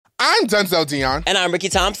I'm Denzel Dion. And I'm Ricky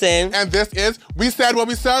Thompson. And this is We Said What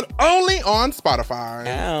We Said, only on Spotify.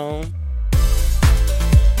 Ow.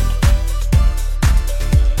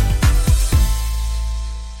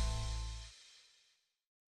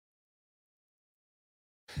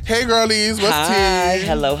 Hey, girlies. What's Hi. tea?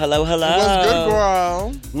 Hello. What's good,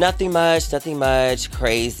 girl? Nothing much.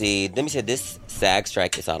 Crazy. Let me say, this SAG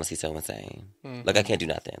strike is honestly so insane. Like, I can't do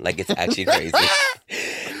nothing. Like, it's actually crazy.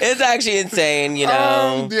 It's actually insane, you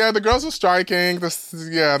know? Yeah, the girls are striking.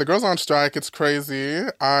 The girls are on strike. It's crazy.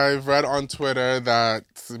 I've read on Twitter that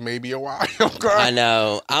maybe a while, girl. I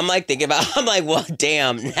know. I'm like, well,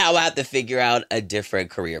 damn. Now I have to figure out a different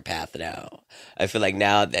career path now. I feel like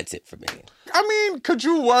now that's it for me. I mean, could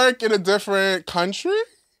you work in a different country?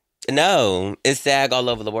 No, it's SAG all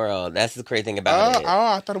over the world. That's the crazy thing about it.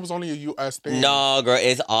 I thought it was only a U.S. thing. No, girl,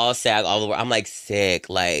 it's all SAG all over the world. I'm like sick.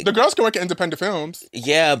 Like, the girls can work at independent films.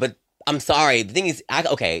 Yeah, but I'm sorry. The thing is,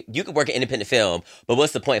 you could work at independent film, but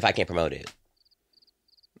what's the point if I can't promote it?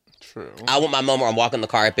 True. I want my moment where I'm walking the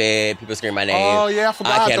carpet, people scream my name. Oh, yeah, I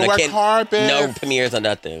forgot the red carpet. No premieres or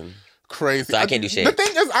nothing. Crazy. So I can't do shit. The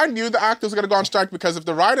thing is, I knew the actors were going to go on strike because if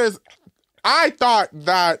the writers... I thought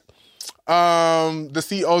that the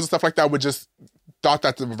CEOs and stuff like that thought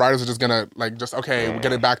that the writers were just gonna we're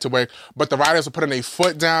getting back to work. But the writers were putting a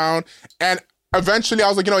foot down, and eventually I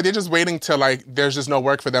was like, they're just waiting till there's just no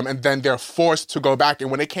work for them, and then they're forced to go back. And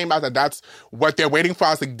when it came out that that's what they're waiting for, I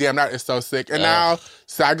was like, damn, that is so sick. And now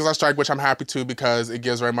SAG is on strike, which I'm happy to because it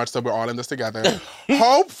gives very much so we're all in this together.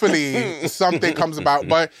 Hopefully something comes about,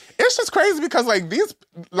 but it's just crazy because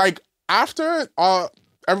after all.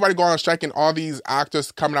 Everybody going on strike and all these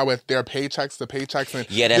actors coming out with their paychecks and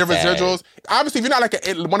their residuals. Sad. Obviously, if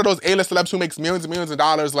you're not one of those A-list celebs who makes millions and millions of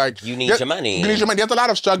dollars, you need your money. You need your money. There's a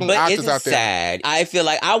lot of struggling actors out there. Sad. I feel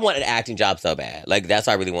like I want an acting job so bad. Like, that's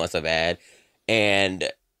what I really want so bad. And,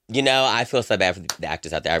 I feel so bad for the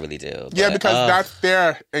actors out there. I really do. Yeah, because that's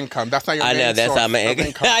their income. That's not your main source that's not my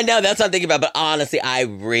income. I know, that's what I'm thinking about. But honestly, I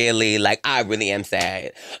really am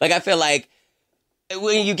sad. Like, I feel like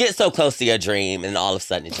when you get so close to your dream and all of a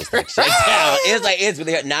sudden it just shuts down. It's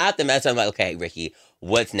really hard. Now after that, I'm like, okay, Ricky,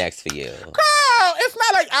 what's next for you? Girl, it's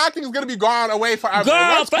not like acting is going to be gone away forever.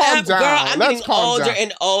 Girl, calm down. Girl, I'm getting older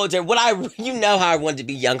and older. How I wanted to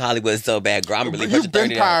be young Hollywood so bad, girl. I'm really You've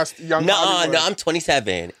been past young Hollywood. No, I'm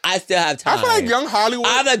 27. I still have time. I feel like young Hollywood.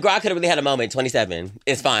 I'm like, girl, I could have really had a moment. 27.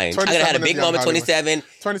 It's fine. I could have had a big moment. 27.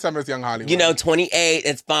 27 is young Hollywood. 28.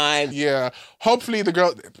 It's fine. Yeah. Hopefully the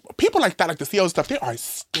girl... People like that, like the CEO stuff, they are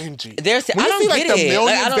stingy. I don't get the it.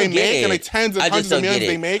 millions they make and tens and hundreds of millions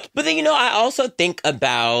they make. But then, I also think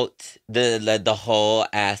about the whole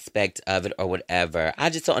aspect of it or whatever.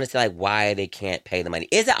 I just don't understand why they can't pay the money.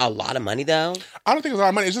 Is it a lot of money, though? I don't think it's a lot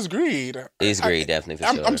of money. It's just greed. It's greed, definitely,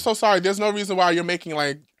 for sure. I'm so sorry. There's no reason why you're making,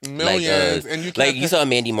 millions and you can't... you saw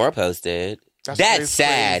Mandy Moore posted. That's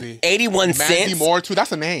sad. Crazy. 81 cents. Mandy Moore, too.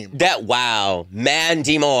 That's a name. Wow.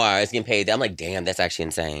 Mandy Moore is getting paid. I'm like, damn, that's actually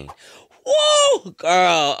insane. Woo!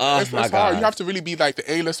 Girl. Oh, it's my God. Hard. You have to really be the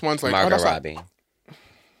A-list ones. Margot Robbie.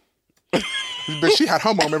 But she had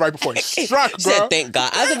her moment right before it struck, girl. She said, thank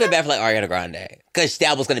God. I was a bit bad for Ariana Grande. Because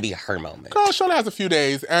that was going to be her moment. Girl, she only has a few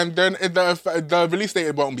days. And then the release date,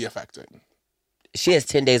 it won't be affected. She has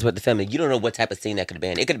 10 days worth of filming. You don't know what type of scene that could have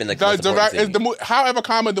been. It could have been however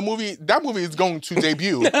common that movie is going to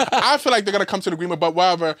debut. I feel like they're going to come to an agreement, but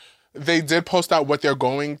whatever, they did post out what they're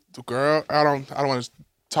going to, girl, I don't want to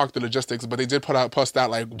talk the logistics, but they did post out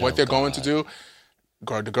what they're going to do.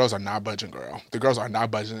 Girl, the girls are not budging, girl. The girls are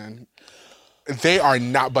not budging. They are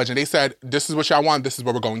not budging. They said, this is what y'all want, this is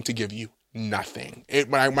what we're going to give you. Nothing.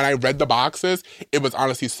 When I read the boxes, it was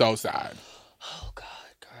honestly so sad. Oh, God.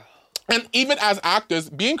 And even as actors,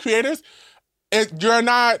 being creators, you're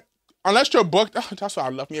not, unless you're booked, that's why I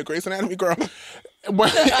love me a Grey's Anatomy, girl. You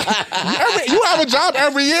have a job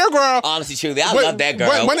every year, girl. Honestly, truly, I love that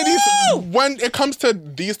girl. When it comes to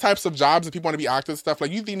these types of jobs and people want to be actors and stuff,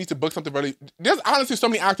 you need to book something really, there's honestly so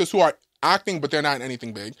many actors who are acting, but they're not in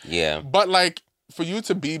anything big. Yeah. But for you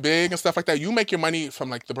to be big and stuff like that, you make your money from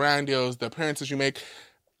the brand deals, the appearances you make.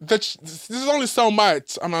 This is only so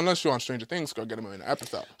much. I mean, unless you're on Stranger Things, girl, get them in an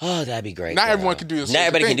episode. Oh, that'd be great. Not girl. everyone can do this. Not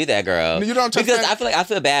everybody can do that, girl. You don't because I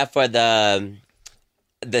feel bad for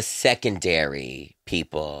the secondary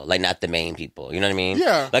people, not the main people. You know what I mean?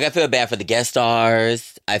 Yeah. I feel bad for the guest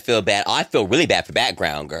stars. I feel really bad for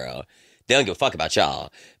background, girl. They don't give a fuck about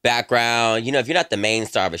y'all. Background, if you're not the main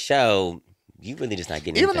star of a show, You really just not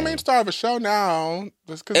getting even anything. the main star of a show now.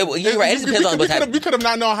 You're right. It depends on what's happening. We could have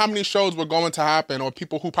not known how many shows were going to happen, or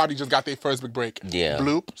people who probably just got their first big break. Yeah.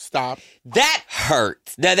 Bloop. Stop. That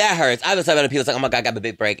hurts. Now that hurts. I was talking to people like, oh my God, I got a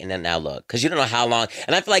big break, and then now look, because you don't know how long.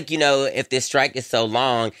 And I feel like if this strike is so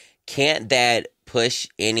long, can't that push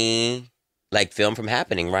any film from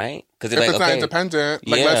happening, right? Because if it's not independent,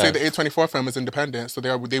 let's say the A24 film is independent, so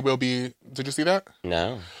they will be. Did you see that?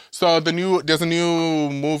 No. So there's a new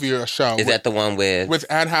movie or show. Is that the one with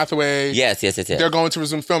Anne Hathaway? Yes. They're going to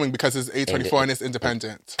resume filming because it's A24 and it's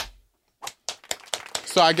independent.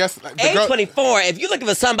 So I guess A24. If you're looking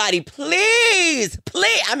for somebody, please,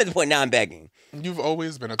 I'm at the point now. I'm begging. You've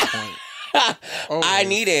always been at the point. I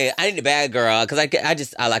need it. I need a bad girl because I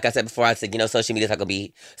just like I said before. I said social media is not gonna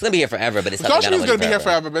be. It's gonna be here forever, but it's not. Social media is gonna be here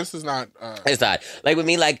forever, but this is not. It's not like with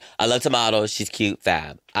me. Like I love to model. She's cute,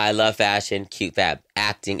 fab. I love fashion, cute, fab.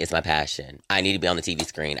 Acting is my passion. I need to be on the TV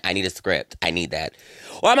screen. I need a script. I need that.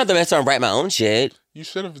 Or I'm at the restaurant and write my own shit. You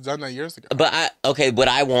should have done that years ago. But what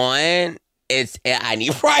I want is I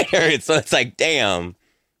need writers. So it's like, damn.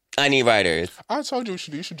 I need writers. I told you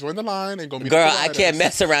you should join the line and go meet Girl, I can't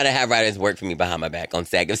mess around and have writers work for me behind my back on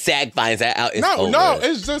SAG. If SAG finds that out, it's over. No,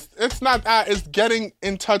 it's not that. It's getting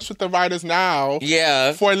in touch with the writers now.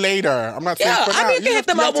 Yeah. For later. I'm not saying for now. I mean, you can hit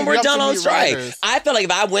them up when we're done on strike. Writers. I feel like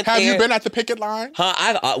if I went there... Have you been at the picket line? Huh?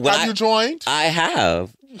 Have you joined? I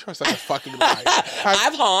have. You're such a fucking lie.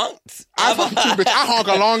 I've honked. I've honked too, bitch. I honk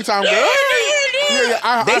a long time, girl.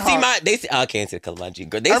 They see I can't see the color of my Jeep.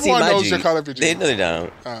 Girl, everyone knows your color of your Jeep. They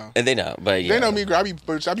don't. And they know, but yeah. They know me, girl. I be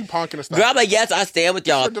punking and stuff. Girl, I'm like, yes, I stand with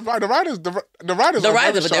y'all. The writers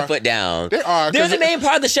put their foot down. They are. They're the main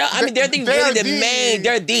part of the show. I mean, they're the main.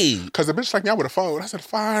 They're the. Because a bitch like me, I would have phoned. I said,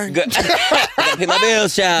 fine. I gotta pay my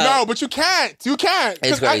bills, child. No, but you can't. You can't.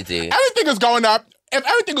 It's crazy. Everything is going up. If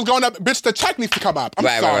everything is going up, bitch, the check needs to come up. I'm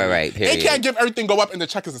sorry. Right. Period. They can't give everything go up and the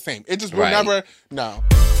check is the same. It just will never. No.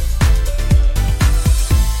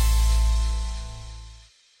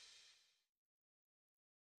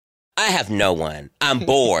 I have no one. I'm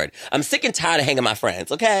bored. I'm sick and tired of hanging with my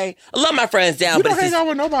friends, okay? I love my friends down, but you don't hang out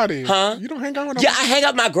with nobody. Huh? You don't hang out with nobody. Yeah, I hang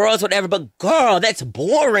out with my girls, whatever, but girl, that's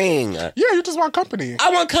boring. Yeah, you just want company. I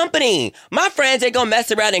want company. My friends ain't gonna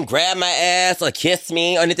mess around and grab my ass or kiss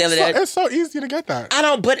me or anything like that. It's so easy to get that.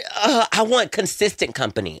 I want consistent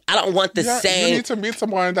company. I don't want the same. You need to meet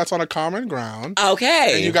someone that's on a common ground.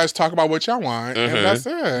 Okay. And you guys talk about what y'all want, and that's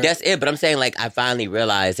it. That's it, but I'm saying, I finally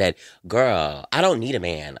realized that, girl, I don't need a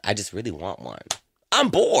man. I just really want one. I'm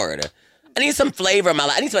bored. I need some flavor in my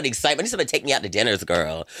life. I need some excitement. I need somebody to take me out to dinners,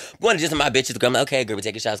 girl. I'm going to just my bitches, girl. I'm like, okay, girl, we're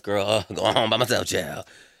taking shots, girl. Go home by myself, child.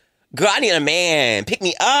 Girl, I need a man. Pick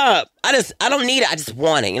me up. I don't need it. I just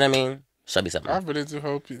want it. You know what I mean? Show me something. I really do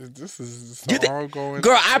hope this is all going.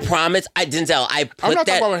 Girl, I promise. Denzel, I'm not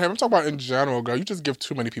talking about him. I'm talking about in general, girl. You just give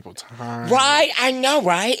too many people time. Right? I know,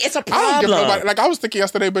 right? It's a problem. I don't give nobody. I was thinking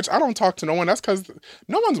yesterday, bitch, I don't talk to no one. That's because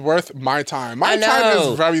no one's worth my time. My time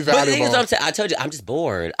is very valuable. But the thing is, I told you, I'm just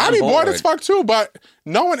bored. I'm bored as fuck too, but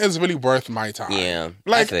no one is really worth my time. Yeah.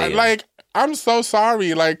 I'm so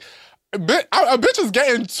sorry. A bitch is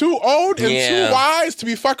getting too old and too wise to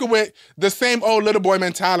be fucking with the same old little boy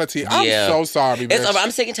mentality. I'm so sorry, bitch.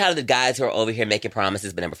 I'm sick and tired of the guys who are over here making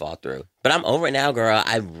promises but never fall through. But I'm over it now, girl.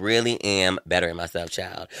 I really am bettering myself,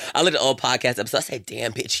 child. I look at old podcast episodes. I say,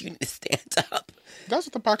 damn, bitch, you need to stand up. That's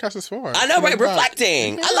what the podcast is for. I know, right?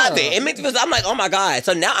 Reflecting. Yeah. I love it. It makes me feel, I'm like, oh my God.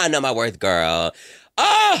 So now I know my worth, girl.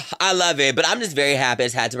 Oh, I love it. But I'm just very happy I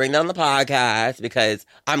just had to bring that on the podcast because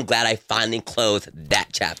I'm glad I finally closed that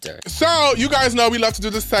chapter. So, you guys know we love to do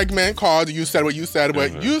this segment called You Said What You Said,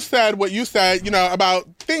 what you said, about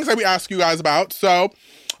things that we ask you guys about. So,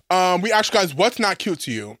 we asked you guys, what's not cute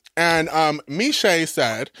to you? And Misha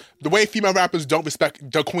said, the way female rappers don't respect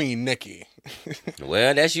the queen, Nicki.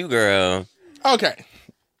 Well, that's you, girl. Okay.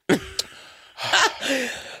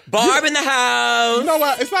 Barb in the house. You know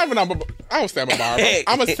what? It's not even I don't say I'm a Barb.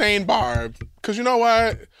 I'm a sane Barb. Because you know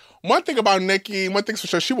what? One thing about Nicki, one thing's for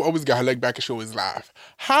sure, she will always get her leg back and she always laugh.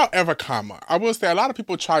 However, I will say a lot of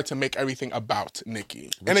people try to make everything about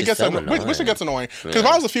Nicki. And it gets annoying. Which it gets annoying. Because if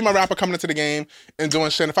I was a female rapper coming into the game and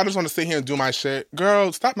doing shit, if I just want to sit here and do my shit,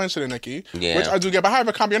 girl, stop mentioning Nicki. Yeah. Which I do get. But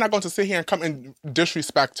however, you're not going to sit here and come and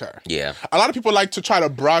disrespect her. Yeah. A lot of people like to try to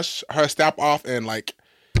brush her step off in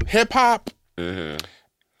hip-hop. Mm-hmm.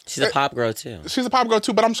 She's a pop girl, too. She's a pop girl,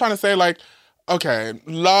 too. But I'm trying to say, okay,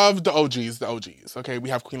 love the OGs. Okay, we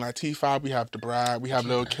have Queen Latifah, we have DeBrad, we have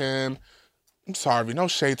Lil' Kim. I'm sorry, no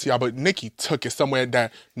shade to y'all, but Nicki took it somewhere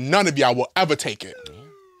that none of y'all will ever take it.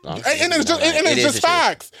 And it's just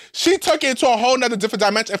facts. She took it to a whole nother different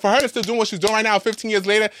dimension. And for her to still doing what she's doing right now, 15 years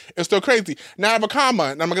later, it's still crazy. Now I have a comma,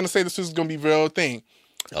 and I'm going to say this is going to be a real thing.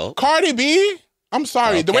 Oh. Cardi B, I'm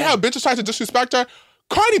sorry. Okay. The way how bitches try to disrespect her,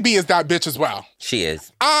 Cardi B is that bitch as well. She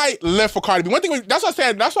is. I live for Cardi B. One thing, that's what I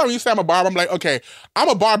said. That's why when you say I'm a barber, I'm like, okay, I'm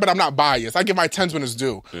a barber, but I'm not biased. I give my 10s when it's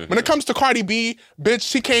due. Mm-hmm. When it comes to Cardi B, bitch,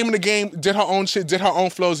 she came in the game, did her own shit, did her own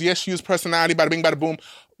flows. Yes, she used personality, bada bing, bada boom.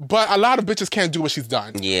 But a lot of bitches can't do what she's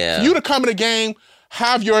done. Yeah. For you to come in the game,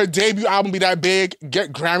 have your debut album be that big,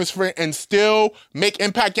 get Grammys for it, and still make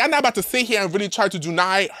impact. Y'all not about to sit here and really try to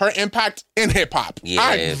deny her impact in hip-hop. Yeah.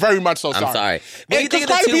 I'm very much so sorry. I'm sorry. Because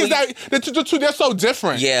Cardi B is the two, they're so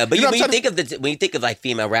different. Yeah, but when you think of like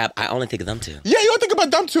female rap, I only think of them two. Yeah, you don't think about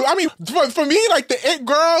them two. I mean, for me, like the it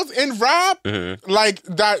girls in rap, like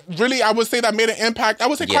that really, I would say that made an impact. I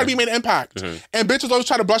would say Cardi B made an impact. Mm-hmm. And bitches always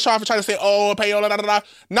try to brush off and try to say, oh, payola, da da da.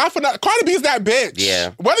 Not for nothing. Cardi B is that bitch.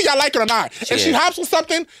 Yeah. Whether y'all like it or not. If she hops with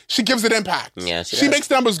something, she gives it impact. Yeah, she makes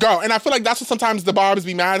the numbers go. And I feel like that's what sometimes the barbers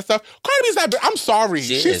be mad and stuff. Cardi B's that bitch. I'm sorry.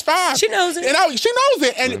 She's fine. She knows it. And she knows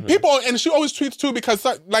it. And people, and she always tweets too because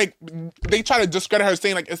like they try to discredit her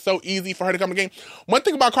saying like it's so easy for her to come to the game. One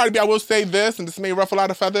thing about Cardi B, I will say this, and this may ruffle a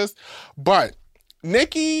lot of feathers, but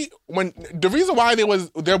Nicki, when the reason why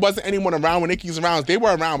there wasn't anyone around when Nicki was around, they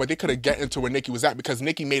were around, but they couldn't get into where Nicki was at because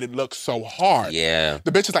Nicki made it look so hard. Yeah.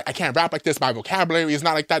 The bitch is like, I can't rap like this. My vocabulary is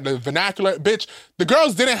not like that. The vernacular, bitch. The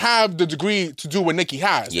girls didn't have the degree to do what Nicki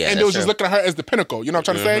has. Yeah, and they was just looking at her as the pinnacle. You know what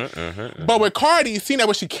I'm trying to say? But with Cardi, seeing that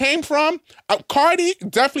where she came from, Cardi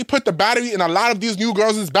definitely put the battery in a lot of these new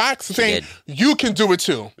girls' backs saying, you can do it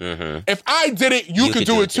too. If I did it, you can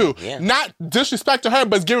do it too. Yeah. Not disrespect to her,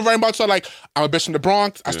 but give it very much so like, I'm a bitch from the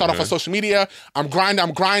Bronx. I start off on social media. I'm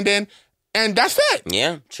grinding. And that's it.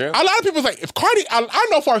 Yeah, true. A lot of people's like, if Cardi, I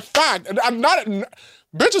know for a fact,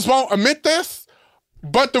 bitches won't admit this,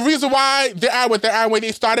 but the reason why they're at what they're at, where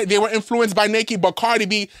they started, they were influenced by Nicki, but Cardi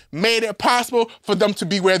B made it possible for them to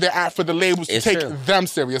be where they're at, for the labels to take them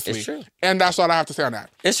seriously. It's true. And that's all I have to say on that.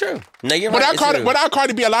 It's true. No, you're right. Without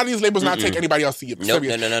Cardi B, a lot of these labels not take anybody else serious. No.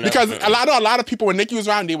 Because a lot of people, when Nicki was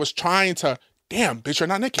around, they was trying to, damn, bitch, you're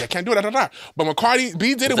not Nicki. I can't do that. But when Cardi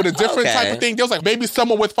B did it with a different type of thing, they was like, maybe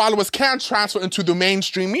someone with followers can transfer into the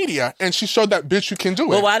mainstream media. And she showed that, bitch, you can do it.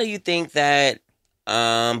 Well, why do you think that,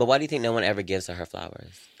 but why do you think no one ever gives her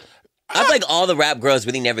flowers? I feel like all the rap girls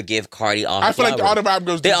really never give Cardi all her flowers. I feel like all the rap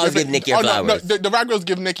girls... They always give Nicki her flowers. No, the rap girls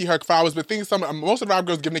give Nicki her flowers, but most of the rap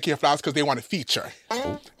girls give Nicki her flowers because they want to feature.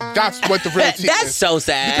 That's what the real tea is. That's so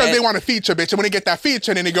sad. Because they want to feature, bitch. And when they get that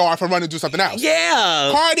feature, then they go off and run and do something else.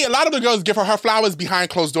 Yeah. Cardi, a lot of the girls give her flowers behind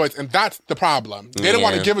closed doors, and that's the problem. They don't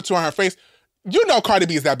want to give it to her in her face. You know Cardi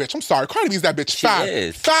B is that bitch. I'm sorry. Cardi B is that bitch. She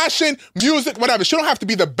is. Fashion, music, whatever. She don't have to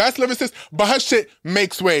be the best lyricist, but her shit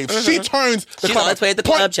makes waves. She turns the club. She's always played the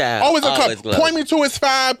club, child. Always a club. Point me to his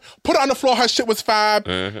fab. Put it on the floor. Her shit was fab.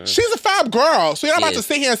 She's a fab girl. So you're not about to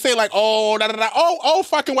sit here and say like, oh, da-da-da. Oh,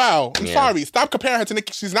 fucking wow. I'm sorry. Stop comparing her to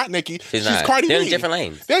Nicki. She's not Nicki. She's Cardi B. They're in different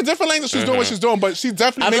lanes. They're in different lanes and she's doing what she's doing, but she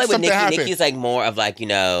definitely makes something happen. Nicki's like more of like,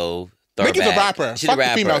 Nicki's a rapper. She's a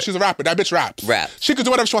rapper. Female. She's a rapper. That bitch raps. She could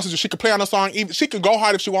do whatever she wants to do. She could play on a song. She could go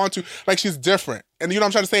hard if she wants to. Like, she's different. And you know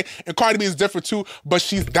what I'm trying to say? And Cardi B is different too, but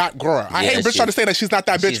she's that girl. I hate bitch trying to say that she's not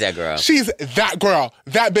that bitch. She's that girl. She's that girl.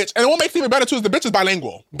 That bitch. And what makes it even better too is the bitch is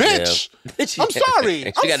bilingual. Bitch. Yeah. I'm sorry.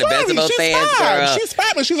 She got the best of both fans, girl. She's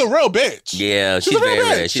fab and she's a real bitch. Yeah, she's very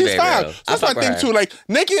real. She's fab. Real. That's my thing too. Like,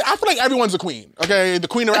 Nicki, I feel like everyone's a queen. Okay? The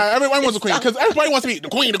queen around. Everyone's a queen. Because everybody wants to be the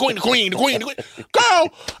queen. Girl,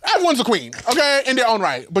 everyone's a queen. Okay? In their own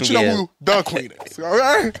right. But you know who the queen is.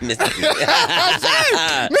 Okay? Nicki's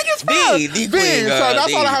fab. The queen, girl. So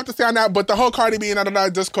that's all I have to say on that, but the whole Cardi B and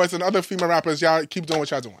other discourse and other female rappers, y'all keep doing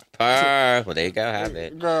what y'all doing. Well, there you go, have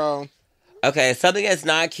it. Girl. Okay, something that's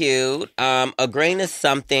not cute. Agreeing to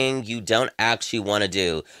something you don't actually want to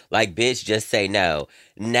do. Like, bitch, just say no.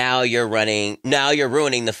 Now you're ruining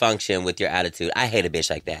the function with your attitude. I hate a bitch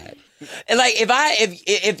like that. And like,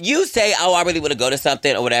 if you say, oh, I really want to go to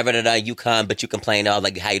something or whatever, you come, but you complain,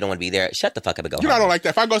 like how you don't want to be there, shut the fuck up and go home. I don't like that.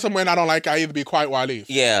 If I go somewhere and I don't like it, I either be quiet or I leave.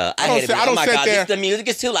 Yeah, I hate it. Oh my God, the music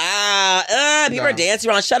is too loud. People are dancing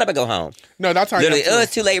around. Shut up and go home. No, that's how I am. Literally,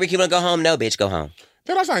 it's too late, Ricky, you want to go home? No, bitch, go home.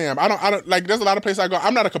 Yeah, that's how I am. I don't like, there's a lot of places I go.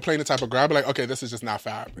 I'm not a complaining type of girl. I'll be like, okay, this is just not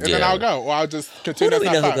fab. And then I'll go. Or I'll just continue. Who do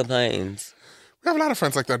we know who complains? We have a lot of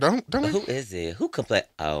friends like that, don't we? Who is it? Who complains?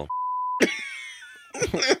 Oh.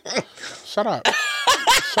 Shut up.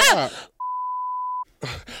 Shut up.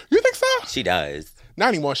 You think so? She does. Not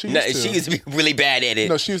anymore. She used to be really bad at it.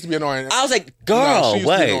 No, she used to be annoying. I was like, girl,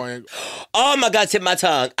 wait. Oh my God, tip my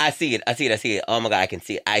tongue. I see it. Oh my God, I can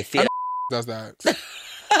see it. I see it. Does that.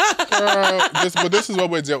 this is what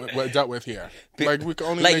we're dealt with here. Like we can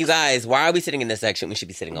only like you guys. Why are we sitting in this section? We should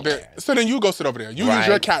be sitting over there. So then you go sit over there. You use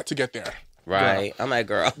your cat to get there. Right. I'm like,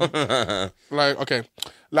 girl. Like, okay.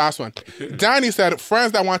 Last one. Danny said,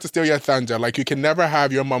 friends that want to steal your thunder. Like, you can never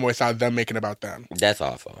have your mom without them making about them. That's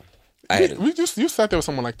awful. You sat there with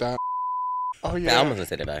someone like that. Oh, yeah. I'm going to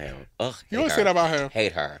say that about him. Ugh, you don't say that about him.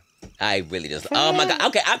 Hate her. I really just... Oh, my God.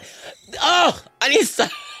 Okay. I need to...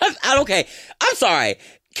 Okay. I'm sorry.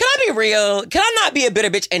 Can I be real? Can I not be a bitter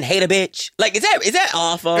bitch and hate a bitch? Like, is that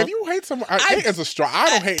awful? If you hate someone... hate is a straw. I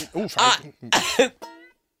don't hate... Oof.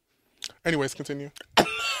 Anyways, continue.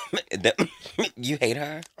 You hate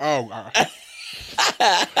her? Oh,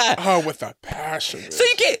 with a passion. So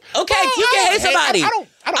you can you can hate somebody.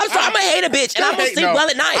 I'm sorry, I'm gonna hate a bitch, and I'm gonna sleep well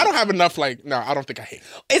at night. I don't have enough. Like, no, I don't think I hate.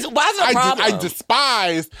 Why's the problem? I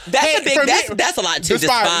despise. That's a lot to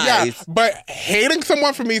despise. Yeah, but hating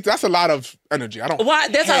someone for me, that's a lot of energy. I don't. Why?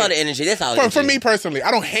 That's a lot of energy. That's all. For me personally,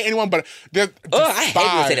 I don't hate anyone, but I hate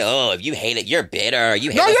when they say, if you hate it, you're bitter.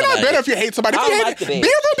 You hate. No, you're not bitter if you hate somebody. Be a real bitch if you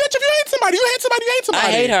hate somebody. You hate somebody. You hate somebody.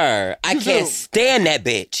 I hate her. I can't stand that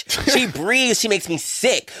bitch. She breathes. She makes me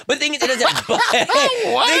sick. But the thing is, it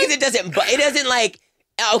doesn't. It doesn't like.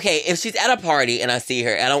 Okay, if she's at a party and I see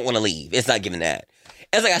her, I don't want to leave. It's not giving that.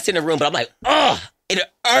 It's like I sit in a room, but I'm like, it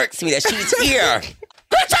irks me that she's here.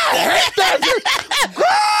 Bitch, I hate that.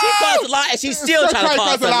 She caused a lot, and she's still trying to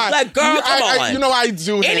cause a lot. Like, girl, come on. You know, I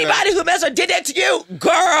do hate anybody who messed her did that to you,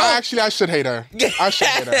 girl. Actually, I should hate her. I should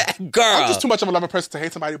hate her. Girl. I'm just too much of a loving person to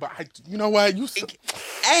hate somebody, but you know what?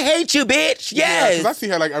 I hate you, bitch. Yes. Yeah, because I see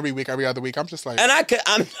her like every week, every other week. I'm just like... And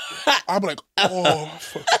I'm like, oh...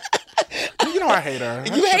 You know I hate her.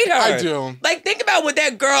 You hate her. I do. Like, think about what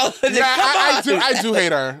that girl... Yeah, I do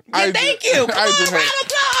hate her. Thank you. Come on, round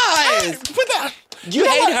of applause. You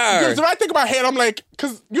hate her. Because when I think about hate, I'm like...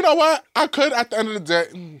 Because you know what? I could, at the end of the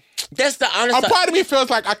day... That's the honest... A part of me feels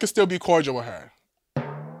like I could still be cordial with her.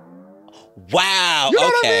 Wow. You know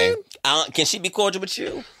what I mean? Can she be cordial with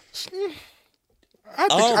you?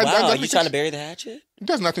 Are you trying to bury the hatchet?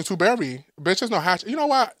 There's nothing to bury. Bitch, there's no hatchet. You know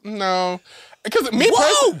what? No. Because me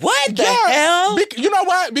personally... What the hell? You know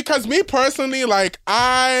what? Because me personally, like,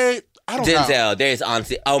 I don't know. Denzel, there's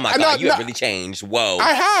honestly... Oh, my God. You have really changed. Whoa.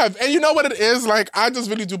 I have. And you know what it is? Like, I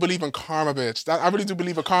just really do believe in karma, bitch. I really do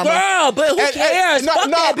believe in karma. Girl, but who cares? Fuck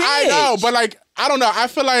that bitch. I know. But, like, I don't know. I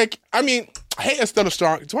feel like... I mean, hate is still a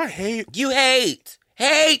strong... Do I hate? You hate.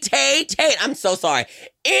 Hate. I'm so sorry.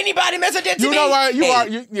 Anybody mess with that to me? You know what? You are.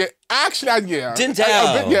 Yeah. Actually, yeah.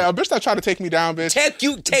 Denzel. A bitch that tried to take me down, bitch. Take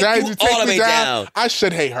you all the way down. I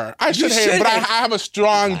should hate her. I should hate her. But I have a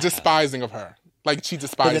strong despising of her. Like, she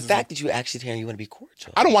despises me. But the fact that you actually tell her you want to be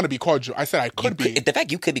cordial. I don't want to be cordial. I said I could be. The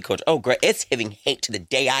fact you could be cordial. Oh, girl, it's giving hate to the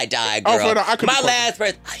day I die, girl. Oh, no, I could My last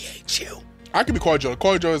breath, I hate you. I could be cordial.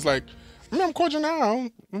 Cordial is like... I'm cordial now.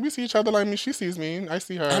 When we see each other, like, she sees me. I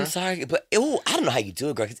see her. I'm sorry, but I don't know how you do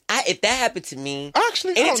it, girl. Because if that happened to me,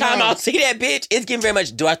 actually, anytime I'll see that bitch, it's giving very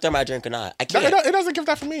much, do I throw my drink or not? I can't. It doesn't give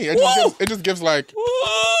that for me. It just gives like...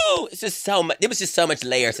 Woo! It's just so much. There was just so much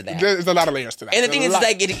layers to that. There's a lot of layers to that. And the thing is,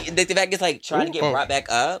 like, the fact is, like, trying to get brought back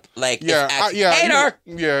up. Like, hate her.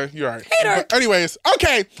 Yeah, you're right. Hate her. But anyways,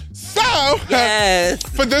 okay. So, yes.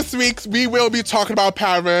 For this week, we will be talking about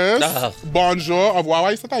Paris. Bonjour. Of why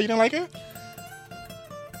you said that? You didn't like it?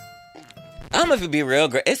 I'm gonna be real,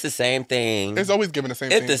 girl. It's the same thing. It's always given the same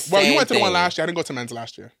thing. The same you went to the one thing. last year. I didn't go to men's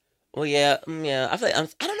last year. Well, yeah. I feel like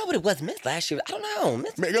I don't know what it was men's last year. I don't know.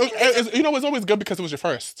 It's always good because it was your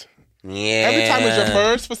first. Yeah. Every time it's your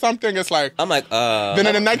first for something, it's like... I'm like, Then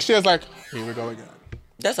in the next year, it's like, here we go again.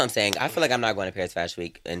 That's what I'm saying. I feel like I'm not going to Paris Fashion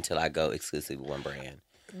Week until I go exclusively with one brand.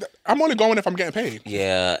 I'm only going if I'm getting paid.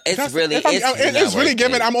 Yeah, it's really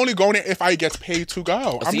given. I'm only going if I get paid to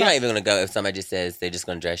go. So you're not even going to go if somebody just says they're just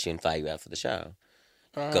going to dress you and fly you out for the show.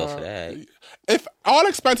 Go for that. If all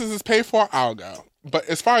expenses is paid for, I'll go. But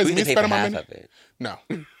as far as me spending my money, no.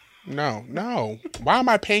 Why am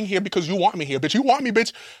I paying here because you want me here, bitch? You want me,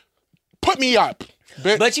 bitch? Put me up.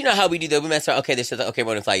 Bitch. But you know how we do that. We mess around. Okay, this is like, okay,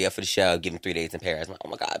 we're going to fly you out for the show. Give them 3 days in Paris. I'm like, oh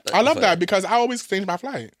my God. I love that because I always change my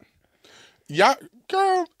flight. Yeah,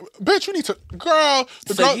 girl, bitch, you need to, girl.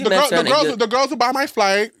 The girls who buy my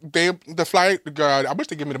flight, I wish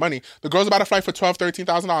they give me the money. The girls who buy the flight for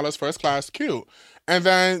 $12,000-$13,000 first class, cute. And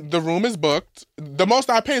then the room is booked. The most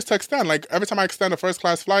I pay is to extend. Like every time I extend a first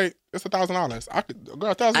class flight, it's $1,000. I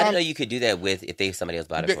didn't know you could do that if somebody else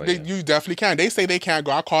bought it for you. You definitely can. They say they can't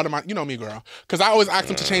go. I call them. You know me, girl. Because I always ask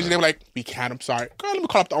them to change it. They were like, we can't. I'm sorry, girl. Let me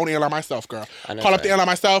call up the only airline myself, girl. Call up the airline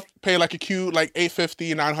myself. Pay like a cute like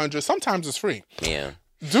 $850, $900. Sometimes it's free. Yeah.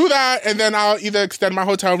 Do that, and then I'll either extend my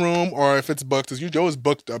hotel room, or if it's booked, because you always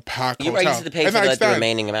booked a packed hotel. You used to pay for like the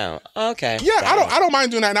remaining amount. Oh, okay. Yeah, I don't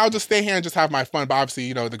mind doing that, and I'll just stay here and just have my fun. But obviously,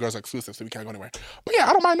 you know, the girls are exclusive, so we can't go anywhere. But yeah,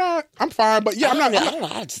 I don't mind that. I'm fine. But yeah, I don't know.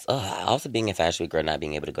 I just also being in Fashion Week, girl, not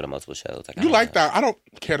being able to go to multiple shows. Like, you like that? I don't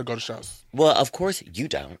care to go to shows. Well, of course you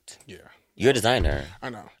don't. Yeah. You're a designer.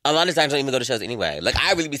 I know. A lot of designers don't even go to shows anyway. Like,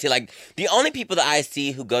 I really be seeing, like, the only people that I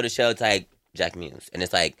see who go to shows, like, Jack Muse. And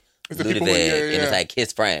it's like Ludovic, and it's like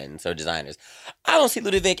his friends or designers. I don't see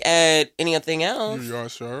Ludovic at anything else. You're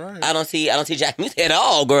sure right. I don't see Jack Muse at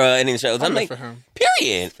all, girl, in any shows. I'm like, for him.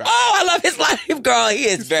 Period. Oh, I love his life, girl. He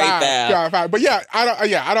is very foul. But yeah,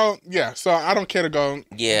 I don't. So I don't care to go.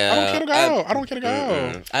 Yeah, I don't care to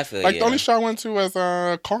go. I feel like the only show I went to was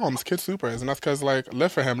Calms, Kid Supers, and that's because like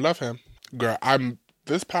live for him, love him, girl.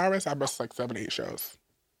 This Paris. I missed like 7-8 shows.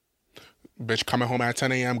 Bitch, coming home at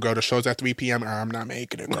 10 a.m. Girl, the show's at 3 p.m. I'm not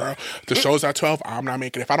making it, girl. The show's at 12. I'm not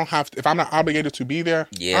making it. If I'm not obligated to be there,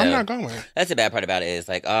 I'm not going. That's the bad part about it. Is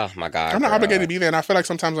like, oh my god, I'm not obligated to be there, and I feel like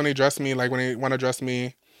sometimes when they dress me, like when they want to dress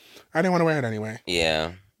me, I didn't want to wear it anyway.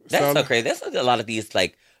 Yeah, that's so crazy. That's a lot of these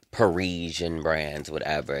like Parisian brands,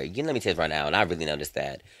 whatever. You let me tell you right now, and I really noticed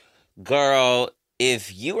that, girl.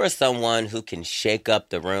 If you are someone who can shake up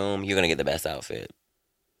the room, you're gonna get the best outfit.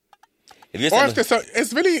 It's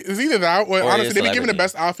either that or honestly they be giving the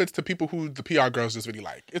best outfits to people who the PR girls just really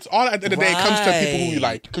like. It's all at the end of the day it comes to people who you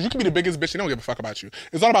like, because you can be the biggest bitch, they don't give a fuck about you.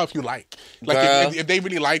 It's all about if you like if they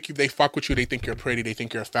really like you, they fuck with you, they think you're pretty, they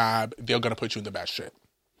think you're fab, they're gonna put you in the best shit.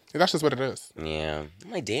 And that's just what it is. Yeah.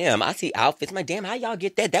 I'm like, damn, I see outfits. I'm like, damn, how y'all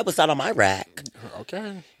get that? That was not on my rack.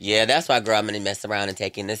 Okay. Yeah, that's why, girl, I'm gonna mess around and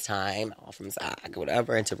taking this time off from SAG or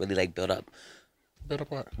whatever, and to really like build up. Build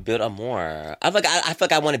up what? Build up more. I feel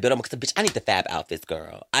like I want to build up more, because, bitch, I need the fab outfits,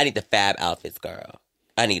 girl. I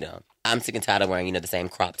need them. I'm sick and tired of wearing, the same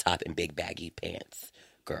crop top and big baggy pants,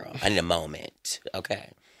 girl. I need a moment,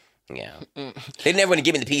 okay? Yeah. They never want to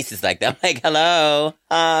give me the pieces like that. I'm like, hello,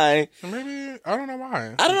 hi. Maybe, I don't know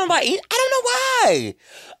why. I don't know why.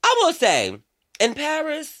 I will say, in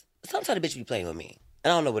Paris, sometimes the bitch be playing with me.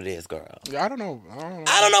 And I don't know what it is, girl. Yeah, I don't know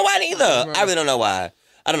why neither. I really don't know why.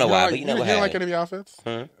 I don't know why, but you know what? You don't like any of the outfits?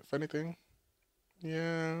 If anything?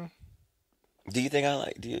 Yeah. Do you think I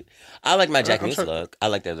like my Jack Muse look. I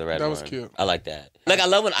like the red one. That was cute. I like that. Like, I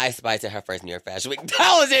love when Ice Spice at her first New York Fashion Week.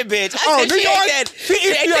 That was it, bitch.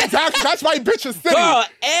 That's why bitches sitting. Girl,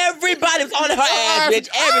 everybody was on her ass, bitch.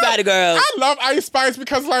 Everybody, girl. I love Ice Spice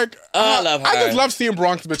because, like, I love her. I just love seeing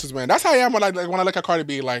Bronx bitches win. That's how I am when I look at Cardi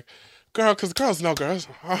B, like, girl, because girls know girls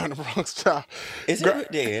are in the Bronx, child. Is it?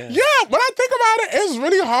 Yeah. Yeah, when I think about it, it's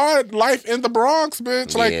really hard life in the Bronx,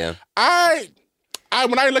 bitch. Like,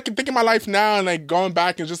 when I look and think of my life now and like going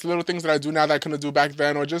back and just little things that I do now that I couldn't do back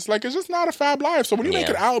then, or just like, it's just not a fab life. So when you make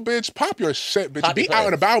it out, bitch, pop your shit, bitch. Be out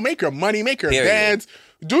and about, make your money, make your bands.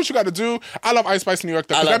 Do what you got to do. I love Ice Spice in New York,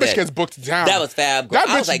 though, because that bitch gets booked down. That was fab, girl.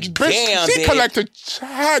 I was like, damn, she collected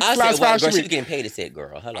checks last fashion week. She was getting paid to sit,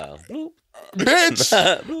 girl. Hello. Bitch.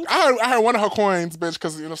 I heard one of her coins, bitch,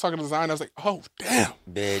 because, I was talking to design. I was like, oh, damn.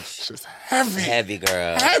 Bitch. She's heavy. Heavy,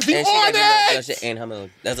 girl. Heavy and on it. She ain't her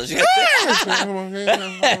mood. That's what she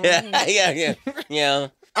Yeah.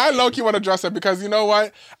 I low-key want to dress her because, you know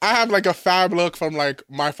what? I have, like, a fab look from, like,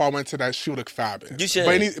 my fall went to that she would look fab in. You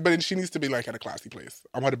should. But she needs to be, like, at a classy place.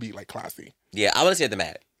 I want to be, like, classy. Yeah, I want to see her at the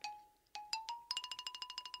Met.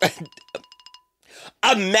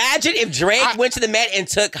 Imagine if Drake went to the Met and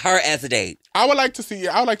took her as a date. I would like to see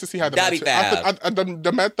her at the Met. That'd be fab.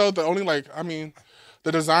 The Met, though, the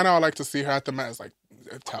designer I would like to see her at the Met is, like,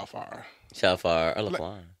 Telfar or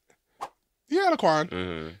Laquan. Yeah, Laquan.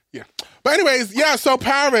 Mm-hmm. Yeah. But anyways, so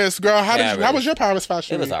Paris, girl, how was your Paris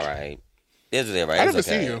fashion week? It was all right. It was all right. I never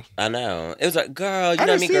seen you. I know. It was like, girl, you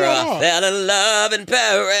know me, girl. I fell in love in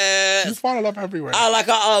Paris. You fall in love everywhere. Like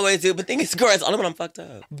I always do. But the thing is, girl, it's only when I'm fucked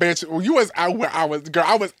up. Bitch, you was out where I was. Girl,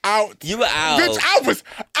 I was out. You were out. Bitch, I was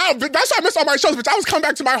out. That's why I missed all my shows. Bitch, I was coming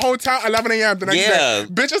back to my hotel at 11 a.m. the next day.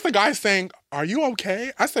 Bitch, it's the guy saying, are you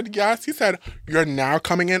okay? I said, yes. He said, you're now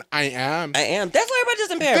coming in? I am. That's why everybody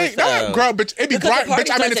does in Paris, girl, bitch, it be bright. Bitch,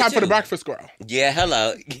 I made the time for the breakfast, girl. Yeah,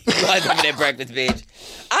 hello. You guys over there breakfast, bitch.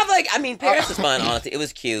 Paris was fun, honestly. It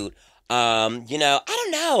was cute. I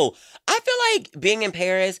don't know. I feel like being in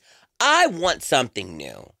Paris, I want something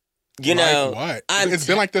new. Like what? It's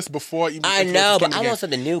been like this before. I know, but I want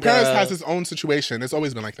something new, girl. Paris has its own situation. It's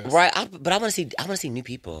always been like this. Right, but I want to see new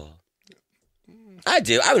people. I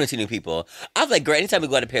do. I want to see new people. I was like, girl, anytime we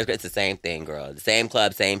go to Paris, it's the same thing, girl. The same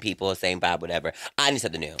club, same people, same vibe, whatever. I need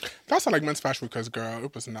something new. That's not like men's fashion because, girl,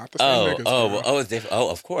 it was not the same niggas, girl. It's different. Oh,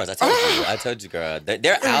 of course. I told you, girl.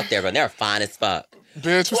 They're out there, bro. They're fine as fuck.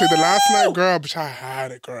 Bitch, you see, the last night, girl, bitch, I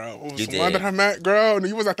had it, girl. It was the one that I met, girl. And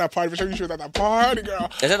you was at that party. Bitch, you was at that party, girl.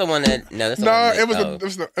 Is that the one that... No, that's the no, one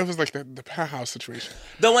that, it was like the penthouse situation.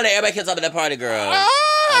 The one that everybody kept up at that party, girl.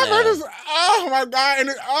 Oh my God.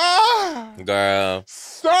 And girl.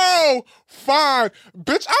 So fine.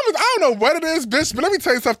 Bitch, I don't know what it is, bitch, but let me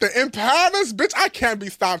tell you something. In Paris, bitch, I can't be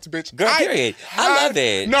stopped, bitch. Girl, period. I love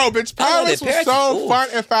it. No, bitch, Paris was so fun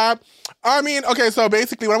and fab. I mean, okay, so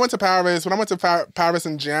basically, when I went to Paris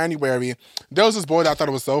in January, there was this boy that I thought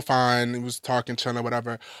it was so fine. He was talking, chilling,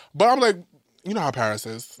 whatever. But I'm like, you know how Paris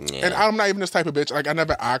is. Yeah. And I'm not even this type of bitch. Like, I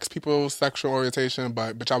never ask people sexual orientation,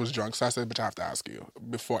 but, bitch, I was drunk. So I said, bitch, I have to ask you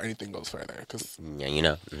before anything goes further. Because yeah, you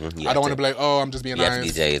know. Mm-hmm. I don't want to be like, oh, I'm just being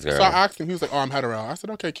nice. DJs, girl. So I asked him. He was like, oh, I'm hetero. I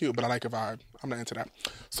said, okay, cute, but I like your vibe. I'm not into that.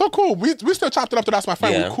 So cool. We still chopped it up to that's my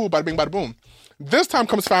friend. Yeah. We're cool, bada bing, bada boom. This time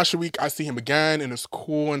comes Fashion Week. I see him again, and it's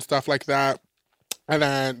cool and stuff like that. And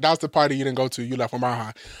then that was the party you didn't go to. You left with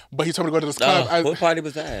Marha. But he told me to go to this club. What party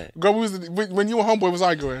was that? Girl, when you and homeboy was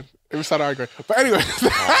arguing. We started arguing. But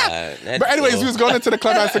anyways, we was going into the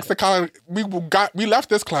club at 6 o'clock. We left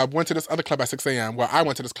this club, went to this other club at 6 a.m. Well, I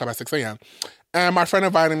went to this club at 6 a.m. And my friend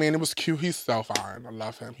invited me, and it was cute. He's so fine. I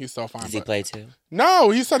love him. He's so fine. Did he play too?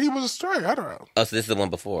 No, he said he was straight. I don't know. Oh, so this is the one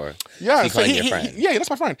before? Yeah. So your friend? Yeah, that's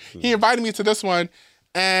my friend. He invited me to this one.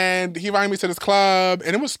 And he invited me to this club,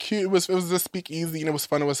 and it was cute. It was this speakeasy, and it was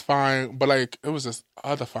fun. It was fine, but like it was just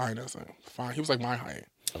other fineness. Fine, he was like my height,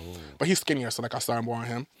 but he's skinnier, so like I saw more on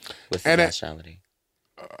him. What's his nationality?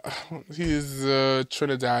 He's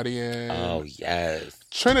Trinidadian. Oh yes,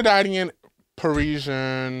 Trinidadian,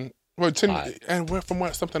 Parisian. Well, and we're from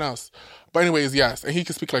something else. But anyways, yes. And he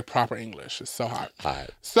can speak like proper English. It's so hot.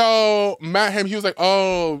 So met him. He was like,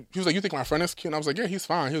 you think my friend is cute? And I was like, yeah, he's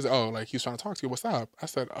fine. He was like, oh, like he's trying to talk to you. What's up? I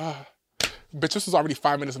said, bitch, this was already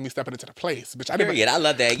 5 minutes of me stepping into the place. Bitch, I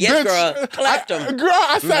love that. Yes, bitch, girl. Collect him. Girl,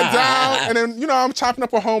 I sat down. And then, I'm chopping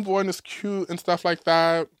up a homeboy and it's cute and stuff like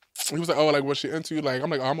that. He was like, oh, like, what's she into? Like, I'm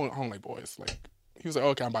like, I don't like boys. Like, he was like,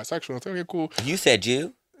 okay, I'm bisexual. I said, okay, cool. You said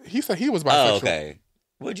you? He said he was bisexual. Oh, okay.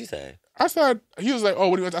 What'd you say? I said, he was like, oh,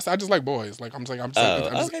 what do you want? I said, I just like boys. Like, I'm just into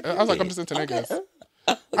niggas.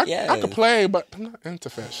 I could play, but I'm not into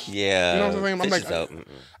fish. Yeah. You know what I'm saying? I'm like,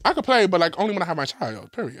 I could play, but like only when I have my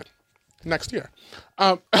child, period. Next year.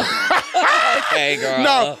 Okay, girl.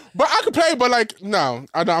 No, but I could play, but like, no,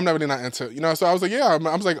 I'm never really not into it. So I was like, yeah. I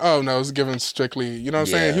was like, oh, no, it's given strictly. You know what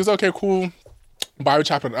I'm saying? He was okay, cool. But we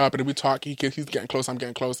chopping it up, and then we talk. He's getting close. I'm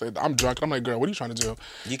getting close. I'm drunk. And I'm like, girl, what are you trying to do?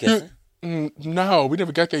 You kissing? No, we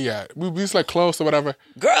never get there yet. We just like close or whatever.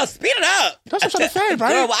 Girl, speed it up. That's what I'm trying to say,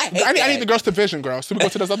 right? Girl, I need the girls to vision, girl. So we go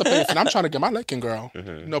to this other place, and I'm trying to get my licking, girl.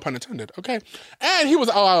 Mm-hmm. No pun intended. Okay. And he was,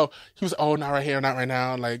 not right here, not right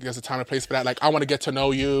now. Like, there's a time and place for that. Like, I want to get to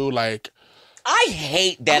know you. Like, I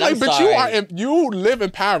hate that. I'm sorry. You live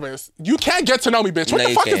in Paris. You can't get to know me, bitch. What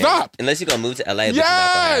the fuck is up? Unless you're gonna move to LA.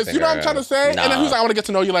 Yes, you know what I'm trying to say. Nah. And then he was like, I want to get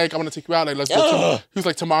to know you. Like, I want to take you out. Like, let's go. He was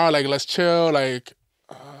like, tomorrow, like, let's chill. Like.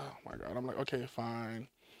 I'm like, okay, fine.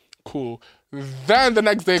 Cool. Then the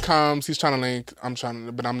next day comes, he's trying to link.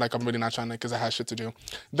 But I'm like, I'm really not trying to link because I had shit to do.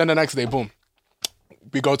 Then the next day, boom.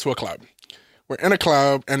 We go to a club. We're in a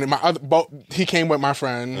club, and he came with my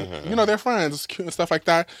friend. Mm-hmm. They're friends. It's cute and stuff like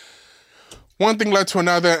that. One thing led to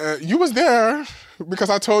another. You was there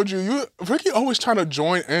because I told you, Ricky always trying to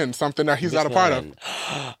join in something that he's not a part of.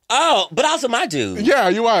 Oh, but also my dude. Yeah,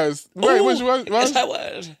 you was. Wait, which was? Yes, I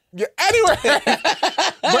was. Yeah,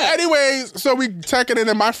 anyways, so we check it in,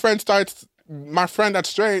 and my friend that's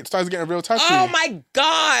straight starts getting real touchy. Oh my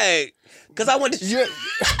God. Because I wanted to... Yeah.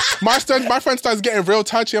 My friend starts getting real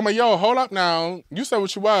touchy. I'm like, yo, hold up now. You said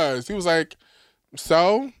what you was. He was like,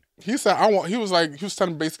 so... He said, he was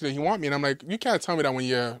telling me basically that he want me. And I'm like, you can't tell me that when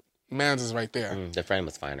your man's is right there. The friend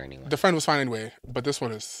was fine anyway. The friend was fine anyway. But this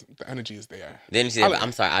one is, the energy is there. The energy is there,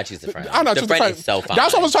 I'm sorry, I choose the friend. The friend is so fine.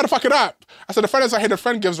 That's why I was trying to fuck it up. I said, the friend is like, hey, the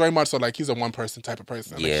friend gives very much. So like, he's a one person type of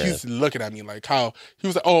person. Like, he's looking at me like how, he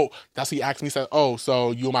was like, oh, that's what he asked me. He said, oh,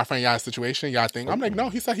 so you and my friend, y'all situation, y'all think. I'm like, no,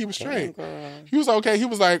 he said he was straight. He was like, okay. He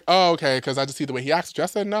was like, oh, okay. Because I just see the way he asked you. I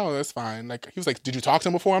said, no, that's fine. Like, he was like, did you talk to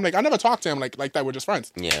him before? I'm like, I never talked to him like that. We're just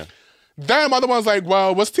friends. Yeah. Then my other one's like,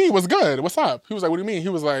 well, what's tea? What's good? What's up? He was like, what do you mean? He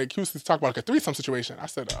was talking about like a threesome situation. I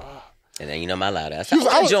said, And then my loud ass.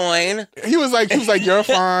 I join. He was like, you're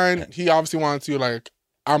fine. He obviously wanted to, like,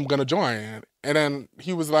 I'm gonna join. And then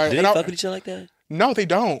he was like, do they fuck with each other like that? No, they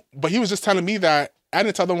don't. But he was just telling me that I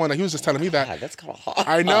didn't tell the one that he was just telling me that. God, that's kind of hard.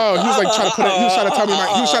 I know. He was like trying to put it. He was trying to tell me my.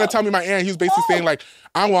 He was trying to tell me my aunt. He was basically saying like,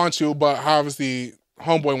 I want you, but obviously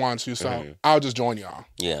homeboy wants you, so I'll just join y'all.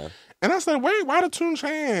 Yeah. And I said, wait, why the tune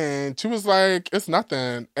change? She was like, it's nothing.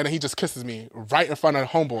 And then he just kisses me right in front of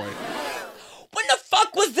homeboy. When the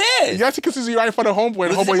fuck was this? Yes, he kisses you right in front of homeboy.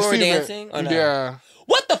 And homeboy sees dancing it. or no? Yeah.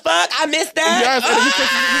 What the fuck? I missed that. Yes,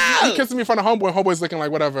 and he kisses me in front of homeboy. Homeboy's looking like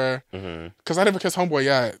whatever. Because I never kissed homeboy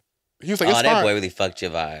yet. He was like, it's fine. That boy really fucked your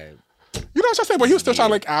vibe. You know what I'm saying? But he was still trying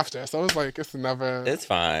to like after. So it was like, it's never. It's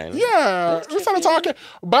fine. Yeah. We started talking.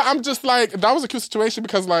 But I'm just like, that was a cute situation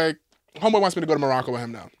because like, homeboy wants me to go to Morocco with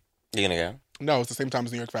him now. You gonna go? No, it's the same time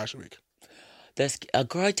as New York Fashion Week. That's a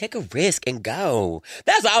girl. Take a risk and go.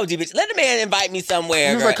 That's what I would do, bitch. Let the man invite me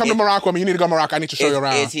somewhere. He was like, come to Morocco. I mean, you need to go to Morocco. I need to show you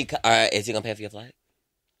around. Is he gonna pay for your flight?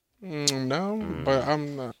 No, but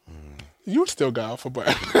I'm not. You would still go for boy.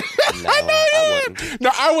 No, I wouldn't.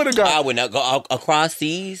 No, I wouldn't go. I would not go across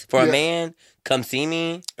seas for a man. Come see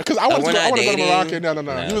me. Because I want to go to Morocco.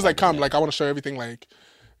 No. He was like, come. No. Like, I want to show you everything. Like,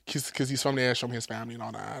 because he's from there, show me his family and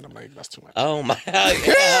all that. I'm like, that's too much. Oh my God. The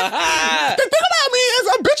thing about me is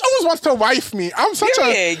a bitch always wants to wife me. I'm such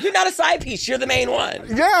You're not a side piece. You're the main one.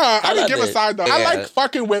 Yeah, I can give a side though. Yeah. I like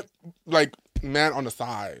fucking with like man on the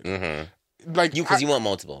side. Like because you want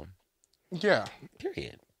multiple. Yeah.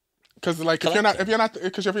 Period. Because like if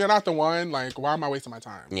you're not the one, like why am I wasting my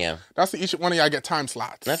time? Yeah. That's each one of y'all get time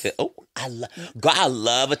slots. That's it. Oh, I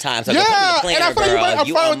love a time slot. Yeah, put me in the planner, and I feel girl. like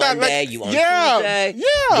You I'm fine on with that. Monday, Like, you on yeah, Tuesday.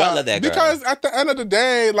 yeah. Girl, I love that girl. Because at the end of the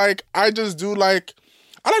day, like I just do like.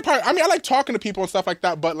 I like talking to people and stuff like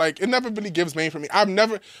that, but like it never really gives main for me. I've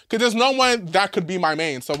never, because there's no one that could be my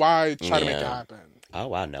main, so why try to make it happen? Oh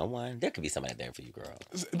wow, no one. There could be somebody there for you, girl.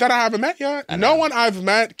 That I haven't met yet. No one I've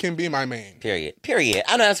met can be my main. Period.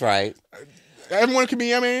 I know that's right. Everyone can be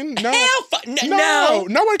your main? No. No.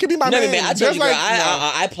 No one can be my main. Man, I told you, girl, like,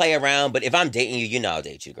 I play around, but if I'm dating you, you know I'll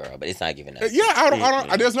date you, girl. But it's not giving up. Yeah, I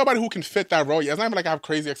don't. There's nobody who can fit that role yet. It's not even like I have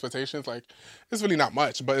crazy expectations. Like, it's really not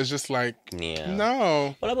much, but it's just like,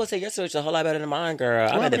 no. Well, I will say your situation is a whole lot better than mine, girl.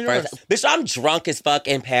 I'm at the first. Bitch, I'm drunk as fuck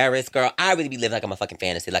in Paris, girl. I really be living like I'm a fucking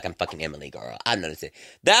fantasy, like I'm fucking Emily, girl. I noticed it.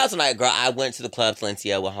 That was the night, girl, I went to the club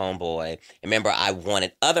Silencio with homeboy. Remember, I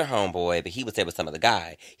wanted other homeboy, but he was there with some other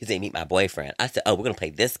guy. He said, meet my boyfriend. I said, oh, we're going to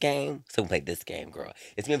play this game? So we play this game, girl.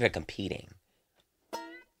 It's me and her competing.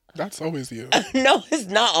 That's always you. No, it's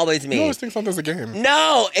not always me. You always think something's a game.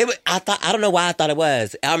 No, I don't know why I thought it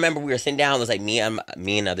was. I remember we were sitting down. It was like me and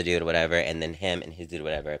another dude or whatever, and then him and his dude or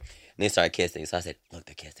whatever. And they started kissing. So I said, look,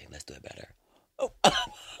 they're kissing. Let's do it better. Oh.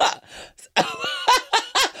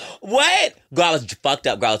 What? Girl, I was fucked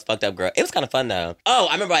up, girl. It was kind of fun, though. Oh,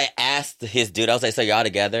 I remember I asked his dude. I was like, so y'all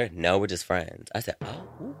together? No, we're just friends. I said,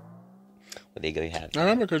 oh. Well, there you go, you have it. I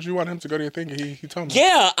remember because you wanted him to go to your thing, and he told me.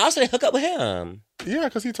 Yeah, I was going to hook up with him. Yeah,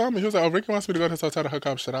 because he told me. He was like, oh, Ricky wants me to go to his hotel to hook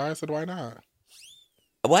up. Should I? I said, why not?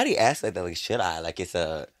 Why do you ask like that? Like, should I? Like, it's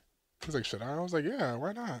a... He's like, should I? I was like, yeah,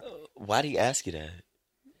 why not? Why do you ask you that?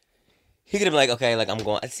 He could have been like, okay, like, I'm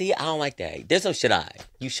going... See, I don't like that. There's no should I.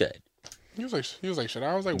 You should. He was like, should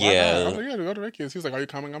I? I was like, why not? I was like, yeah, to go to Ricky's. He was like, are you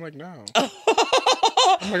coming? I'm like, no.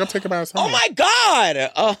 I'm like, I'm taking my ass home. Oh, my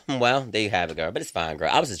God. Oh, well, there you have it, girl. But it's fine, girl.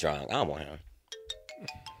 I was just drunk. I don't want him.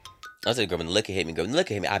 I was like, girl, when the liquor hit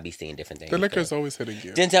me, I be seeing different things. The liquor's always hitting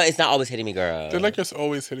you. Denzel, it's not always hitting me, girl. The liquor's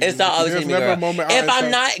always hitting you. It's not always hitting me, girl. There's never a moment if I'm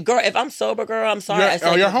not, girl, if I'm sober, girl, I'm sorry.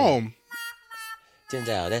 You're home.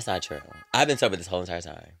 Denzel, that's not true. I've been sober this whole entire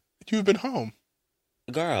time. You've been home.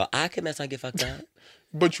 Girl, I could mess up and get fucked up.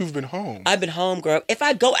 But you've been home. I've been home, girl. If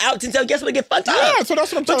I go out, Denzel, guess what? I get fucked up. Yeah, so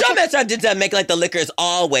that's what I'm talking about. But y'all mess up, Denzel, make like the liquor is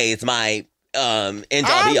always my end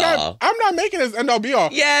all be all. I'm not making this end all be all.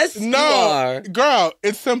 Yes, no, you are. Girl,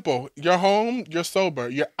 it's simple. You're home, you're sober,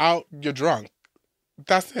 you're out, you're drunk.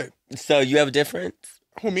 That's it. So you have a difference?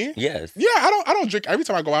 Who, me? Yes. Yeah, I don't drink. Every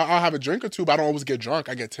time I go out, I'll have a drink or two, but I don't always get drunk.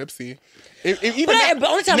 I get tipsy. But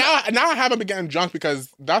only time now I haven't been getting drunk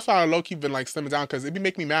because that's why I low-key been like slimming down because it be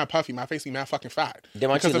making me mad puffy. My face be mad fucking fat. Then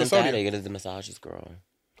why don't you get into the massages, girl?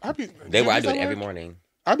 I do it every morning.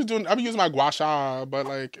 I be using my gua sha, but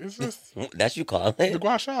like it's just that's you call it the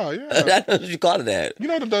gua sha, yeah. That's what you call it that. You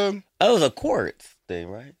know the it was a quartz thing,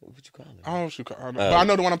 right? What you call it? I don't know what you call it. But I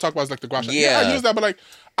know the one I'm talking about is like the gua sha. Yeah, I use that, but like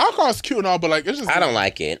alcohol is cute and all, but like it's just I don't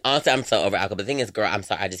like it. Honestly, I'm so over alcohol. But the thing is, girl, I'm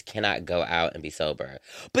sorry, I just cannot go out and be sober.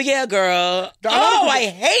 But yeah, girl. I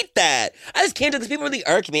hate that. I just can't do it because people really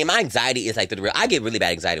irk me. And my anxiety is like the real. I get really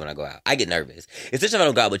bad anxiety when I go out. I get nervous. Especially if I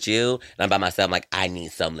don't go out with you and I'm by myself. I'm like, I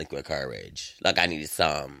need some liquid courage. Like I need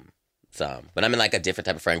some. But I'm in like a different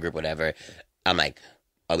type of friend group, whatever. I'm like,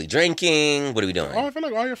 are we drinking? What are we doing? Oh, I feel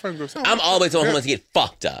like all your friend groups. I'm always the one who wants to get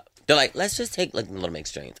fucked up. They're like, let's just take like a little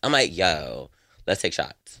mixed drinks. I'm like, yo, Let's take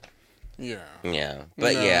shots. Yeah. Yeah.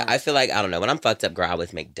 But yeah, I feel like, I don't know. When I'm fucked up, girl, I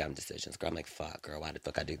always make dumb decisions. Girl, I'm like, fuck, girl, why the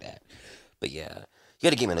fuck I do that? But yeah. You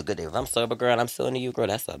gotta give me a good day. If I'm sober, girl, and I'm still into you, girl,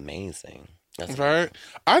 that's amazing. That's right? amazing.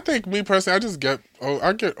 I think, me personally,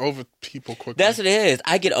 I get over people quickly. That's what it is.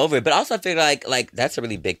 I get over it. But also I feel like that's a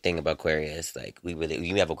really big thing about Aquarius. Like,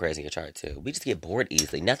 you have Aquarius in your chart, too. We just get bored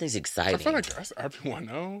easily. Nothing's exciting. I feel like that's everyone,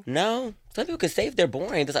 no? No. Some people can say if they're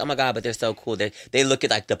boring. It's like, oh my God, but they're so cool. They look at,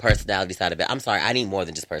 like, the personality side of it. I'm sorry. I need more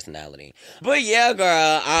than just personality. But yeah,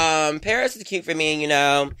 girl. Paris is cute for me, you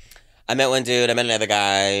know. I met one dude. I met another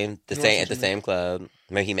guy at the same club.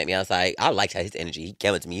 Remember, he met me outside. I liked his energy. He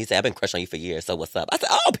came up to me. He said, I've been crushing on you for years, so what's up? I said,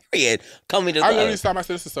 oh, period. Call me to I literally stopped. I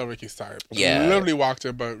said, this is so Ricky's type. Yeah. I literally walked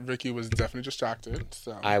in, but Ricky was definitely distracted.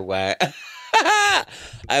 So I was.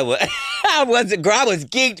 I was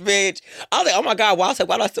geeked, bitch. I was like, oh my God, why do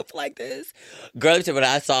I still feel like this? Girl, when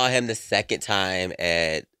I saw him the second time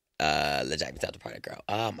at the Jack After Party, girl.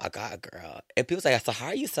 Oh my God, girl. And people say, so how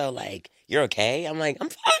are you so like, you're okay? I'm like, I'm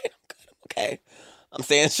fine. I'm good. I'm okay. I'm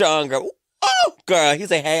staying strong, girl. Oh, girl. He's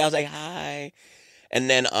like, hey. I was like, hi. And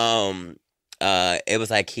then it was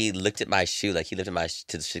like he looked at my shoe, like he looked at my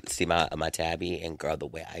to see my tabby, and girl, the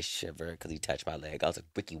way I shivered because he touched my leg. I was like,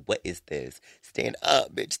 Ricky, what is this? Stand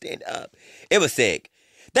up, bitch, stand up. It was sick.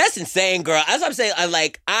 That's insane, girl. That's what I'm saying.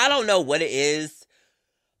 I don't know what it is.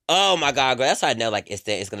 Oh my God, girl. That's how I know, like,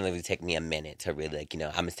 it's gonna really take me a minute to really, like, you know,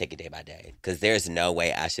 I'm gonna take it day by day. Because there's no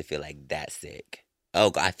way I should feel like that sick. Oh,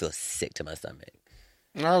 God, I feel sick to my stomach.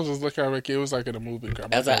 I was just looking at Ricky. It was like in a movie. Girl.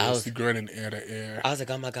 I was grinning ear to ear. I was like,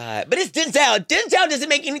 oh my God. But it's Denzel. Denzel doesn't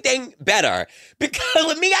make anything better. Because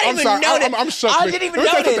with me, I didn't even notice. I'm shook. I didn't even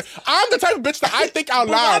notice. I'm the type of bitch that I think out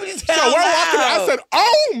loud. So we're walking around, I said,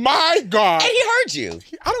 oh my God. And he heard you.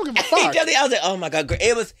 I don't give a fuck. I was like, oh my God.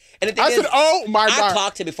 It was, and the thing I said, oh my God. I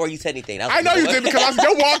talked to him before you said anything. I know you did because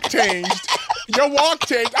your walk changed. Your walk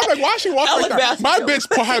changed. I'm like, why is she walking like that? My bitch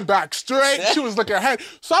put her back straight. She was looking ahead.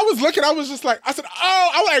 So I was looking, I was just like, I said, oh,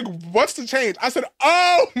 I'm like, what's the change? I said,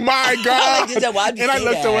 oh my God. I was like, why'd you and I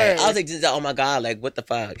looked away. I was like, oh my God, like, what the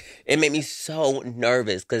fuck? It made me so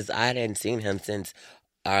nervous because I hadn't seen him since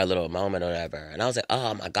our little moment or whatever. And I was like,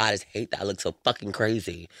 oh my God, I just hate that. I look so fucking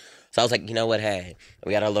crazy. So I was like, you know what, hey.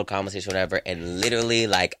 We had our little conversation, whatever, and literally,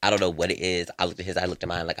 like, I don't know what it is. I looked at his, I looked at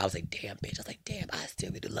mine, like, I was like, damn, bitch. I was like, damn, I still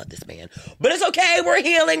really love this man. But it's okay. We're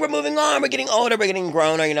healing. We're moving on. We're getting older. We're getting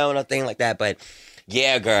growner, you know, nothing like that. But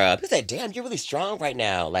yeah, girl. People said, damn, you're really strong right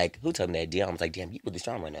now. Like, who told me that? Dion was like, damn, you're really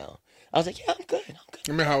strong right now. I was like, yeah, I'm good.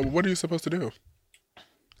 I mean, what are you supposed to do?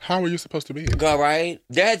 How are you supposed to be? Girl, right?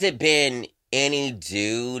 There hasn't been any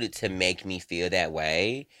dude to make me feel that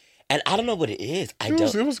way. And I don't know what it is.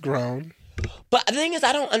 It was grown. But the thing is,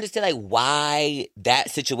 I don't understand, like, why that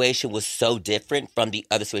situation was so different from the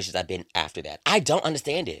other situations I've been after that. I don't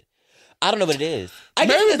understand it. I don't know what it is. I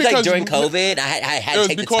guess it's like during COVID, I had to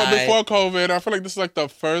take the time. Before COVID, I feel like this is like the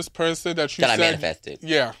first person that you said. I manifested.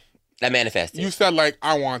 Yeah. I manifested. You said, like,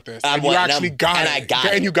 I want this. And you actually got it. And I got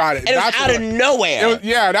it. And you got it. And it was out of nowhere.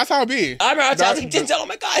 Yeah, that's how it be. I remember I was like, Denzel, oh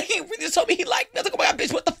my God, he really told me he liked me. I was like, oh my God,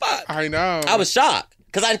 bitch, what the fuck? I know. I was shocked.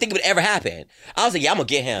 Because I didn't think it would ever happen. I was like, yeah, I'm going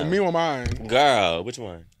to get him. Me or mine. Girl, which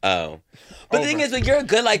one? Oh. But the thing is, when you're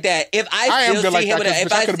good like that, if I am still good see like him that,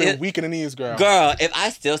 if I could have been weak in the knees, girl. Girl, if I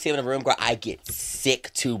still see him in a room, girl, I get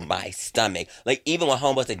sick to my stomach. Like, even when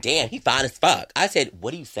homeboy said, damn, he fine as fuck. I said,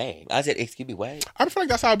 what are you saying? I said, excuse me, what? I feel like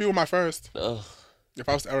that's how I'd be with my first. Ugh. If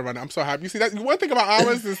I was to ever run, I'm so happy. You see, that one thing about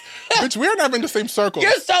ours is, bitch, we're never in the same circle.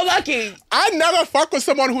 You're so lucky. I never fuck with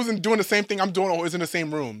someone who's doing the same thing I'm doing or is in the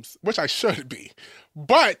same rooms, which I should be.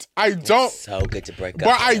 But I don't. It's so good to break up.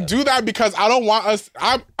 But I do that because I don't want us.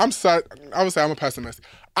 I'm sorry. I would say I'm a pessimist.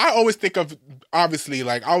 I always think of, obviously,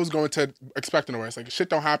 like, I was going to expecting the worst. Like, shit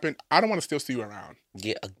don't happen. I don't want to still see you around.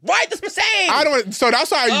 Yeah. Right, that's what I'm saying. I don't. So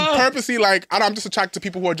that's why I purposely, like, I'm just attracted to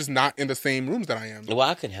people who are just not in the same rooms that I am. Well,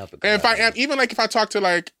 I couldn't help it. And if I am, even like if I talk to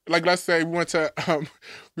like let's say we went to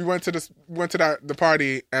the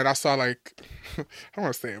party and I saw like, I don't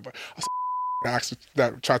want to say it, but I saw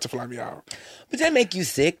that tried to fly me out. But that make you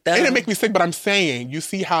sick, though? It didn't make me sick, but I'm saying, you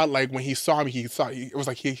see how, like, when he saw me, it was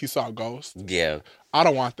like he saw a ghost. Yeah. I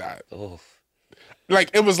don't want that. Oof.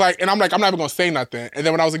 Like, it was like, and I'm like, I'm not even going to say nothing. And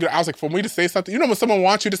then when I was like, for me to say something, you know when someone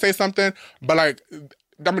wants you to say something, but like,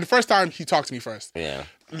 I mean, the first time he talked to me first. Yeah.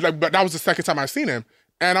 Like, but that was the second time I've seen him.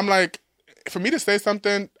 And I'm like, for me to say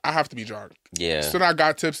something, I have to be drunk. Yeah. So then I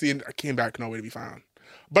got tipsy and I came back, no way to be found.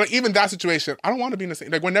 But like, even that situation, I don't want to be in the same,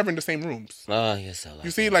 like, we're never in the same rooms. Oh, you're so lucky.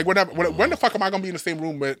 You see, like, when the fuck am I going to be in the same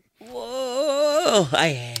room with? Whoa, I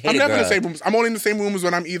hate it, I'm never bro. in the same rooms. I'm only in the same rooms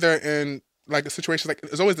when I'm either in, like, a situation, like,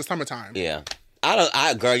 it's always the summertime. Yeah.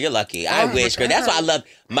 Girl, you're lucky. I wish, girl. That's why I love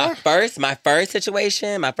my first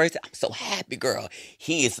situation. I'm so happy, girl.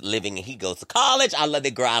 He is living and he goes to college. I love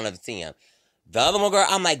that, girl. I'll never see him. The other one, girl,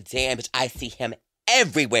 I'm like, damn, bitch, I see him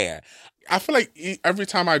everywhere. I feel like every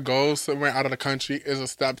time I go somewhere out of the country is a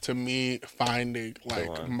step to me finding,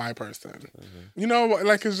 like, my person. Mm-hmm. You know,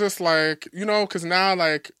 like, it's just like, you know, because now,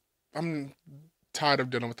 like, I'm tired of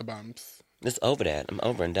dealing with the bums. It's over that. I'm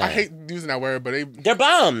over and done. I hate using that word, but they're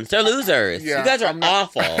bums. They're losers. Yeah, you guys are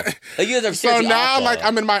awful. You guys are so now, awful. Like,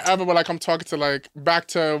 I'm in my ever, but like I'm talking to like back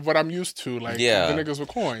to what I'm used to, like the niggas with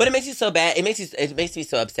coin. But it makes you so bad. It makes me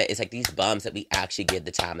so upset. It's like these bums that we actually give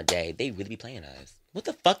the time of day. They really be playing us. What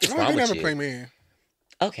the fuck is wrong with you? They never play me.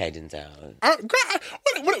 Okay, Denzel.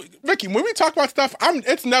 What, Ricky, when we talk about stuff,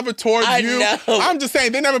 it's never towards you. Know. I'm just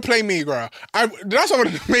saying, they never play me, girl. That's what I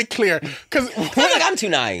want to make clear. Because like I'm too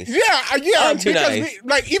nice. Yeah. I'm too nice.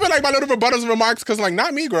 Even like my little rebuttal remarks, because like,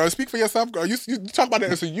 not me, girl. Speak for yourself, girl. You talk about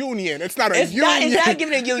it as a union. It's not a union. It's not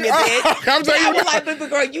giving a union, bitch. I'm saying, I was like, but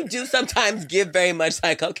girl, you do sometimes give very much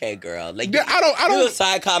like, okay, girl. Like, yeah, I don't.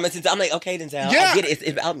 Side comments. I'm like, okay, Denzel. Yeah. I get it.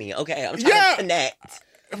 It's about me. Okay, I'm trying to connect.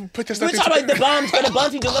 Put this we're talking about the bums, but the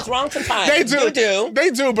bums you do what's wrong sometimes. They do.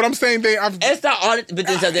 They do, but I'm saying it's not on it, but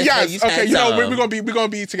Denzel, yes, okay, you know, we're gonna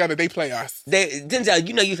be together. They play us. Denzel,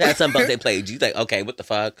 you know you've had some bums they played you. Like, okay, what the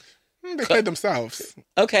fuck? They played themselves.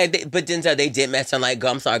 Okay, but Denzel, they did mess on like,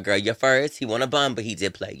 girl, I'm sorry, girl, you're first. He won a bum, but he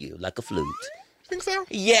did play you like a flute. Think so?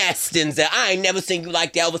 Yes, Denzel. I ain't never seen you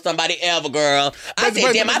like that with somebody ever, girl. I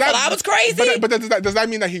said, damn, I thought I was crazy. But does that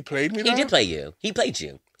mean that he played me, though? He did play you. He played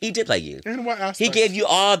you. He did play you. In what aspect? He gave you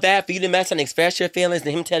all that for you to mess and express your feelings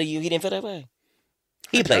and him telling you he didn't feel that way.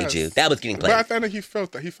 He played you. That was getting played. But I thought that he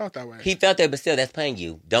felt that. He felt that way. He felt that, but still, that's playing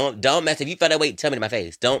you. Don't mess. If you felt that way, tell me to my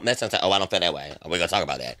face. Don't mess and say, oh, I don't feel that way. We're going to talk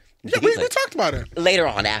about that. Yeah, we talked about it. Later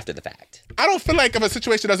on, after the fact. I don't feel like if a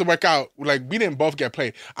situation doesn't work out, like, we didn't both get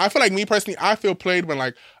played. I feel like me personally, I feel played when,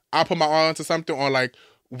 like, I put my all into something or, like,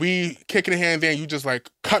 we kick it in hand there and you just, like,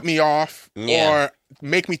 cut me off or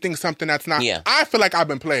make me think something that's not. Yeah. I feel like I've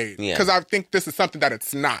been played because I think this is something that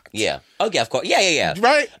it's not. Yeah. Okay, of course. Yeah.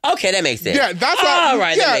 Right? Okay, that makes sense. Yeah, that's why. All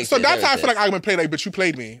right, yeah, so that's how I feel like I've been played. Like, but you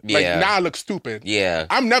played me. Like, now I look stupid. Yeah.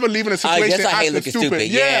 I'm never leaving a situation acting stupid.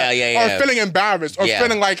 Yeah. Or feeling embarrassed or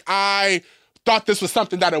feeling like I thought this was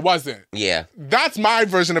something that it wasn't. Yeah. That's my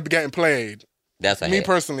version of getting played. That's me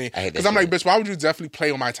personally. Because I'm like, bitch, why would you definitely play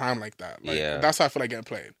on my time like that? Like, that's how I feel like getting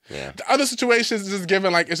played. Yeah. The other situations is just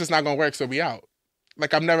given, like, it's just not going to work, so we out.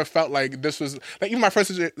 Like, I've never felt like this was, like, even my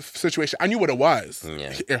first situation, I knew what it was.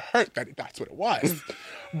 Yeah. It hurt that that's what it was.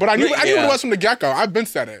 But I knew what it was from the get-go. I've been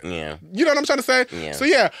said it. Yeah. You know what I'm trying to say? Yeah. So,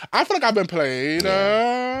 yeah, I feel like I've been played.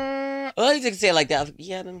 Yeah. Well, you can say it like that.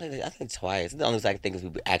 Yeah, I've been played, I think, twice. The only thing I can think is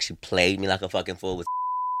people actually played me like a fucking fool was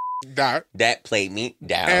that played me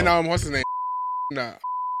down. And, what's his name? No.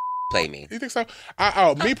 Play me. You think so?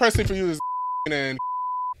 Me personally for you is and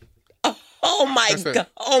oh my god.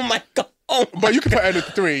 Oh my god. Oh my but you can put edit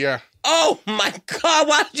 3, yeah. Oh my god,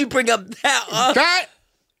 why did you bring up that? That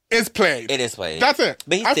is played. It is played. That's it.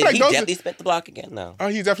 But he definitely spent the block again though. Oh,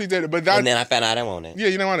 he definitely did it. But and then I found out I didn't want it. Yeah,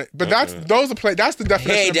 you don't want it. But those are played. That's the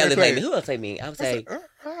definition of definitely played. Me. Who else played me? I would say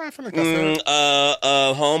I feel like that's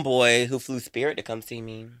homeboy who flew Spirit to come see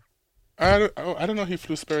me. I don't know he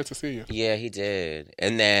flew Spirit to see you. Yeah, he did.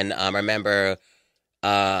 And then I remember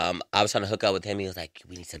I was trying to hook up with him. He was like,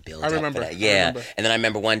 we need to build up for that. Yeah. And then I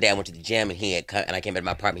remember one day I went to the gym and he had come, and I came into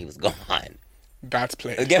my apartment. He was gone. That's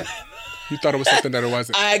played. You thought it was something that it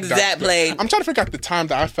wasn't. Exactly. I'm trying to figure out the time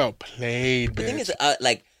that I felt played. The thing is,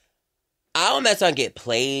 like, I don't mess on get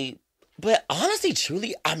played. But honestly,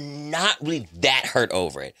 truly, I'm not really that hurt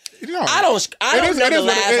over it. No, I don't know the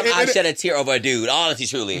last time I shed a tear over a dude. Honestly,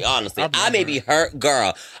 truly, honestly. I may be hurt,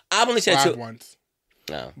 girl. I've only shed a tear once.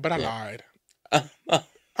 No. But I lied.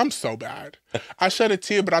 I'm so bad. I shed a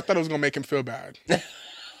tear, but I thought it was going to make him feel bad. It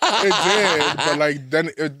did. But like,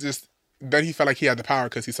 then he felt like he had the power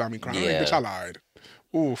because he saw me crying. Yeah. Like, bitch, I lied.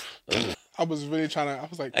 Oof. I was really trying to, I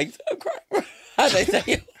was like. I'm crying. How'd they say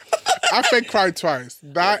you? I fake cried twice.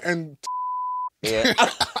 That and. Yeah.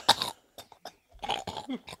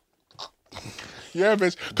 Yeah,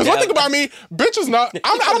 bitch. Because one thing about me, bitch is not.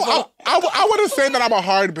 I wouldn't say that I'm a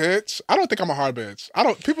hard bitch. I don't think I'm a hard bitch.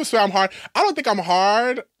 People say I'm hard. I don't think I'm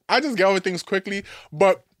hard. I just get over things quickly.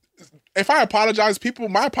 But if I apologize,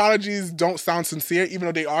 my apologies don't sound sincere, even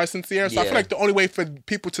though they are sincere. So I feel like the only way for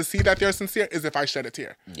people to see that they're sincere is if I shed a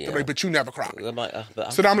tear. Yeah. They're like, but you never cry.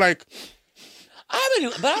 So then I'm like.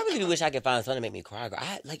 I really do wish I could find something to make me cry.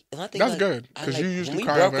 That's good because you usually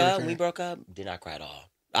cry over everything. When we broke up, did not cry at all.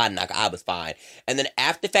 I was fine. And then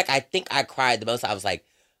after the fact, I think I cried the most. I was like,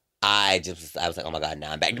 I was like, oh my God,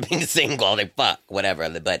 now I'm back to being single. Like, fuck, whatever.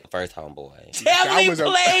 But first homeboy. Definitely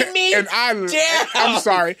played me. And I'm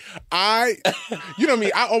sorry. You know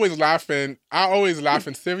me, I always laugh in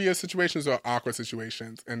serious situations or awkward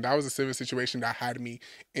situations. And that was a serious situation that had me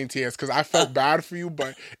in tears because I felt bad for you,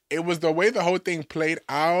 but it was the way the whole thing played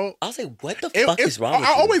out. I was like, what the fuck is wrong with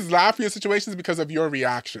you? I always laugh in your situations because of your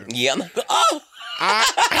reaction. Yeah, I'm like, oh.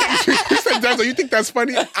 You said, Denzel, you think that's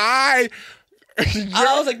funny? I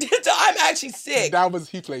was like, I'm actually sick.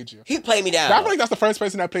 He played you. He played me down. I feel like that's the first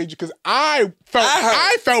person that played you because I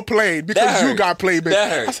felt played because you got played.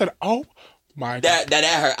 That hurt. I said, oh my God. That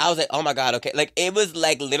hurt. I was like, oh my God, okay. Like, it was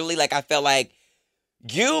like literally like I felt like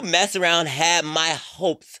you mess around had my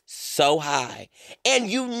hopes so high. And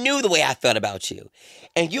you knew the way I felt about you.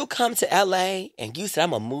 And you come to LA and you said,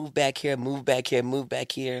 I'm going to move back here, move back here, move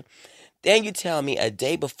back here. Then you tell me a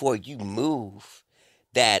day before you move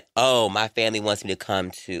that, oh, my family wants me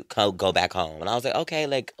to go back home. And I was like, okay,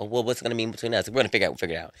 like, well, what's it going to mean between us? We're going to figure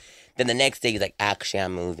it out. Then the next day, he's like, actually,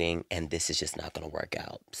 I'm moving, and this is just not going to work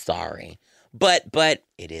out. Sorry. But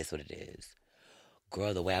it is what it is.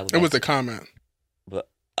 Girl, the way I was... It was a comment. But,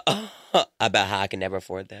 about how I can never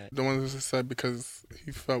afford that. The one that said because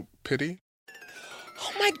he felt pity.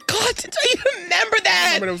 Oh my God, do you remember that?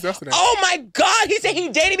 I remember it was yesterday. Oh my God, he said he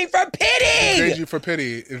dated me for pity. He dated you for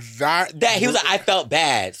pity. Is that he was like, I felt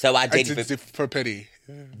bad, so I dated for pity.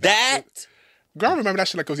 That? Girl, I remember that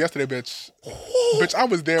shit like it was yesterday, bitch. Bitch, I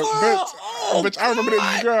was there, girl, bitch, I remember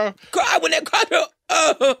that, girl. Girl, I went there,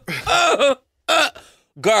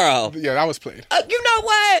 girl. Yeah, that was played. You know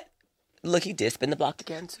what? Look, he did spin the block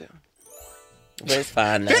again, too. But it's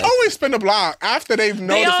fine now. They always spin the block after they've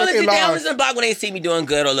noticed that they lost. They always spin the block when they see me doing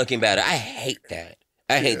good or looking better. I hate that.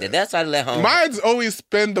 I hate that. That's why I let home. Mine's always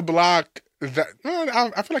spin the block. I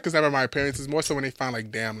feel like it's never my parents. It's more so when they find like,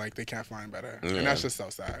 damn, like they can't find better. Yeah. And that's just so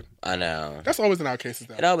sad. I know. That's always in our cases,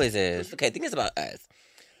 though. It always is. Okay, think it's about us.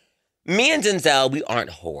 Me and Denzel, we aren't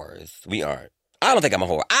whores. We aren't. I don't think I'm a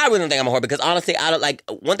whore. I really don't think I'm a whore because honestly, I don't like,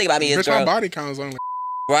 one thing about me is, bitch, my body count is only...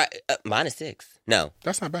 Right, mine is 6. No.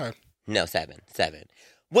 That's not bad. No, 7.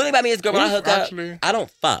 One thing about me is, girl, when I hook up, I don't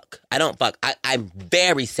fuck. I'm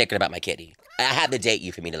very secret about my kitty. I have to date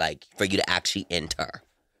you for you to actually enter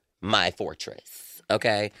my fortress,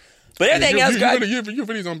 okay? But everything else, girl... You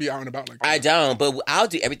really don't be out and about like that. I don't, but I'll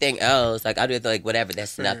do everything else. Like, I'll do like whatever.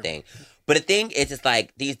 That's nothing. But the thing is, it's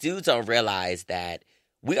like, these dudes don't realize that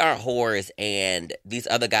we aren't whores, and these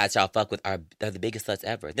other guys y'all fuck with are the biggest sluts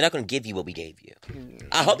ever. They're not going to give you what we gave you.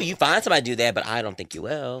 I hope you find somebody to do that, but I don't think you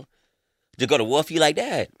will. To go to wolf you like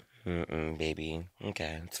that? Baby.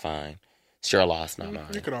 Okay, it's fine. It's your loss, not mine.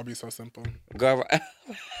 It could all be so simple. Girl.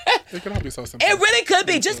 It could all be so simple. It really could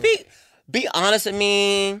be. Just be honest with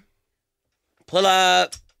me. Pull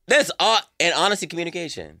up. That's all. And honesty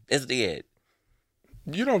communication is it.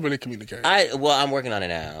 You don't really communicate. I'm working on it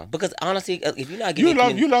now. Because honestly, if you're not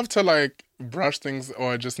giving you love to like brush things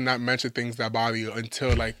or just not mention things that bother you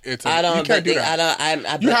until like it's. I don't. You can't do that. I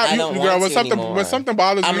don't want to anymore. When something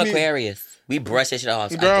bothers I'm an Aquarius. We brush that shit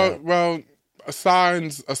off. Girl, well,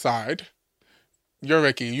 signs aside, you're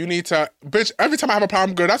Ricky. You need to, bitch. Every time I have a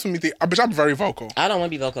problem, girl, that's when me think, bitch. I'm very vocal. I don't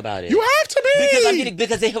want to be vocal about it. You have to be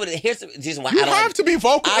because here's the reason why you have to be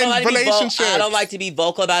vocal in relationships. I don't like to be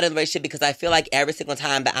vocal about it in a relationship because I feel like every single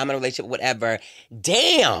time that I'm in a relationship, whatever,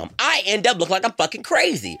 damn, I end up looking like I'm fucking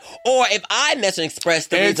crazy. Or if I mess and express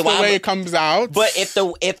the reason why, it's the way it comes out. But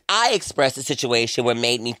if I express a situation where it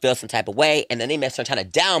made me feel some type of way, and then they mess around trying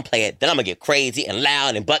to downplay it, then I'm gonna get crazy and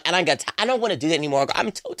loud and buck. And I don't want to do that anymore.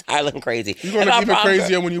 I'm so tired of looking crazy. You're gonna be even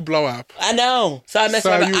crazier when you blow up. I know. So I mess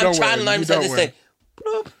around. I'm trying to learn something to say.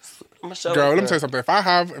 Girl, let me tell you something. If I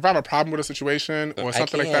have a problem with a situation or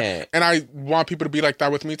something like that, and I want people to be like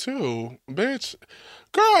that with me too, bitch.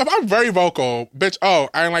 Girl, if I'm very vocal, bitch. Oh,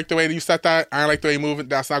 I ain't like the way you said that. I ain't like the way you move it.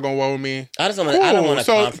 That's not gonna work with me. I just don't want. I don't want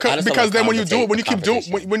to. Because then when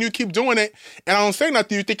you keep doing it, and I don't say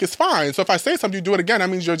nothing, you think it's fine. So if I say something, you do it again. That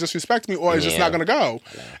means you're disrespecting me, or it's just not gonna go.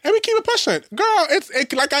 And we keep it pushing, girl.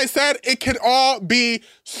 It like I said, it can all be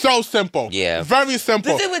so simple. Yeah, very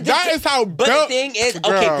simple. That is how. But the thing is,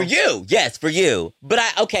 okay, for you, yes, for you. But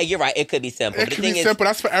you're right. It could be simple. It could be simple.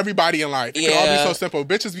 That's for everybody in life. It can all be so simple.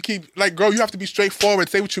 Bitches, we keep like, girl, you have to be straightforward.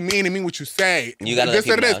 Say what you mean and mean what you say. You gotta let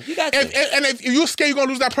people know. You got to. And if you're scared you're gonna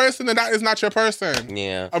lose that person, then that is not your person.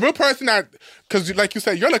 Yeah. A real person that, because like you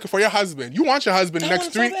said, you're looking for your husband. You want your husband next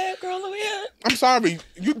 3. So bad, girl, I'm sorry.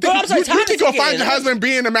 You think you'll find your husband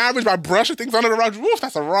being in a marriage by brushing things under the rug? Oof,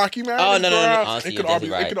 that's a rocky marriage. Oh no. Honestly, it could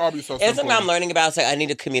all be so simple. It's something I'm learning about. So I need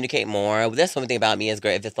to communicate more. That's one thing about me is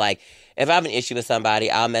great. If it's like, if I have an issue with somebody,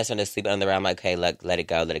 I'll mess around and sleep under the rug. I'm like, hey, let it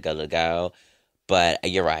go. But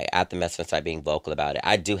you're right. I have to mess with start being vocal about it.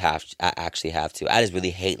 I actually have to. I just really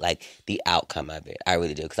hate, like, the outcome of it. I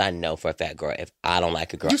really do. Because I know for a fact, girl, if I don't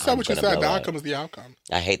like a girl, You said I'm what you gonna said. blow The up. outcome is the outcome.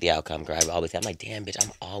 I hate the outcome, girl. I'm like, damn, bitch,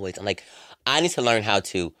 I'm like, I need to learn how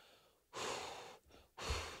to,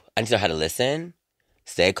 I need to know how to listen,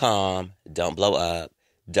 stay calm, don't blow up,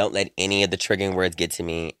 don't let any of the triggering words get to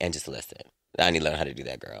me, and just listen. I need to learn how to do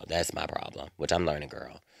that, girl. That's my problem, which I'm learning,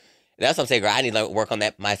 girl. That's what I'm saying, girl. I need to work on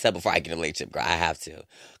that myself before I get in a relationship, girl. I have to.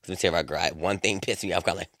 Because I'm telling you, girl, one thing pissed me off.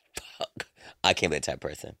 I'm like, fuck. I can't be that type of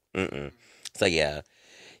person. So, yeah.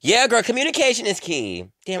 Yeah, girl, communication is key.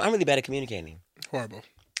 Damn, I'm really bad at communicating. Horrible.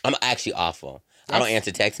 I'm actually awful. I don't answer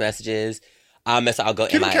text messages. I'll go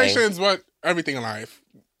Communication MIA. is what everything in life.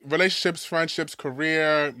 Relationships, friendships,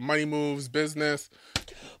 career, money moves, business.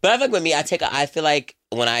 But I feel like with me, I feel like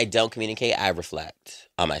when I don't communicate, I reflect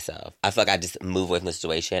on myself. I feel like I just move away from the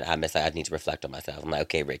situation. I need to reflect on myself. I'm like,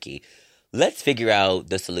 okay, Ricky, let's figure out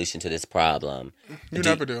the solution to this problem. You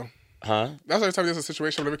never do. Huh? That's every time there's a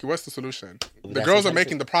situation with Ricky, what's the solution? The girls are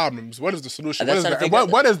making the problems. What is the solution? What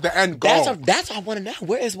is the end goal? That's what I want to know.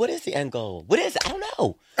 What is the end goal? What is it? I don't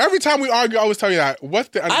know. Every time we argue, I always tell you that. What's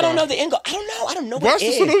the end goal? I don't know the end goal. I don't know what's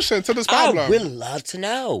the solution to this problem? I would love to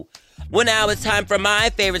know. Well, now it's time for my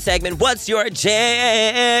favorite segment. What's your jam?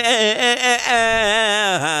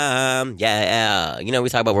 Yeah. You know, we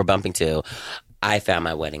talk about we're bumping to. I found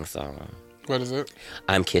my wedding song. What is it?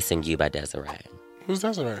 I'm Kissing You by Desiree. Who's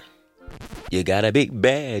Desiree? You gotta be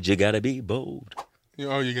bad. You gotta be bold. You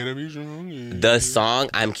gotta be strong. Yeah. The song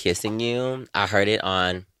I'm Kissing You, I heard it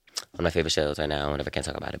on one of my favorite shows right now. I never can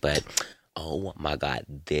talk about it, but oh my God,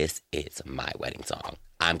 this is my wedding song.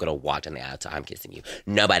 I'm gonna walk down the aisle to I'm Kissing You.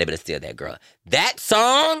 Nobody better steal that, girl. That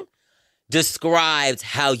song describes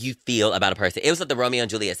how you feel about a person. It was like the Romeo and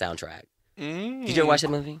Juliet soundtrack. Did you ever watch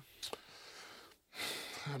that movie?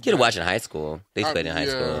 You could have watched it in high school. They played it in high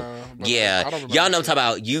school. Yeah. Y'all know what I'm talking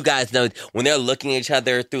about. You guys know when they're looking at each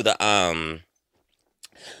other through the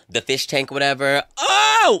fish tank or whatever.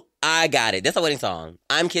 Oh! I got it. That's a wedding song.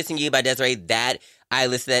 I'm Kissing You by Desiree. I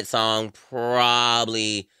listen to that song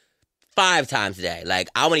probably 5 times a day. Like,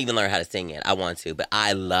 I wouldn't even learn how to sing it. I want to, but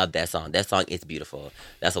I love that song. That song is beautiful.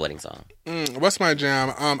 That's a wedding song. What's my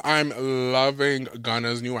jam? I'm loving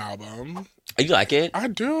Gunna's new album. You like it? I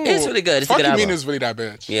do. It's really good. It's Fuck a good You album. Mean is really that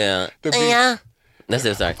bitch. Yeah. Yeah. That's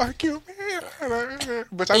it, sorry. Fuck you, man.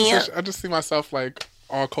 But I just see myself like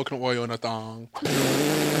all coconut oil in a thong.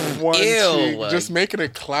 One cheek, just making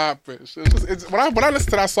it clap. Bitch. When I listen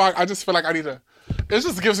to that song, I just feel like I need to. It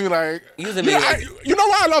just gives me like. You know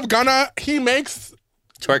why I love Gunna? He makes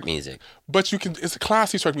twerk music, but it's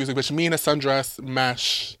classy twerk music. But me in a sundress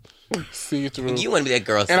mesh. See through. You want to be that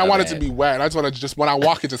girl, and I want it to be wet. I just want to when I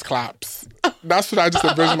walk, it just claps. That's what I just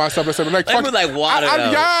envision myself as. Like water.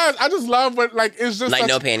 Yes, I just love what it's just like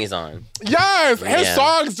no panties on. Yes, his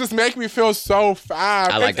songs just make me feel so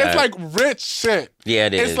fab. I like that. It's like rich shit. Yeah,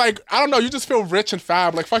 it is. It's like I don't know. You just feel rich and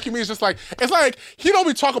fab. Like Fuck You Mean is just like it's like he don't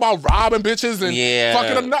be talking about robbing bitches and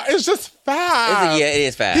fucking them. It's just fab. It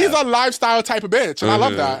is fab. He's a lifestyle type of bitch, and I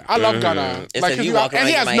love that. I love Gunna. Like and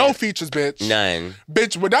he has no features, bitch. None.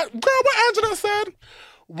 Bitch, with that girl, what Angela said,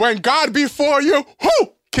 when God be for you,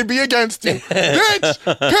 who can be against you? Bitch,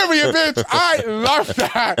 period, bitch. I love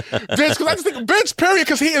that. Bitch, because I just think, bitch, period,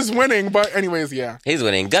 because he is winning. But anyways, yeah. He's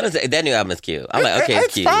winning. That new album is cute. I'm like, okay,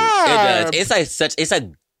 it's cute. Fab. It does. It's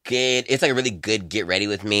like a really good get ready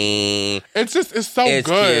with me. It's so good.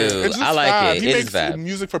 Cute. It's just I like fab. it. He it makes is fab.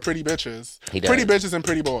 music for pretty bitches. He does. Pretty bitches and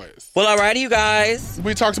pretty boys. Well, alrighty, you guys.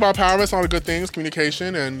 We talked about empowerment, all the good things,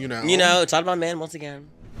 communication, and talk about men once again.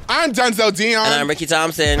 I'm Denzel Dion. And I'm Ricky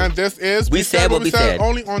Thompson. And this is We Said What We Said.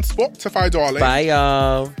 Only on Spotify, darling. Bye,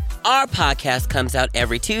 y'all. Our podcast comes out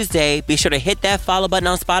every Tuesday. Be sure to hit that follow button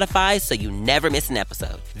on Spotify so you never miss an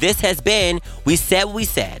episode. This has been We Said What We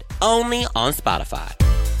Said, only on Spotify.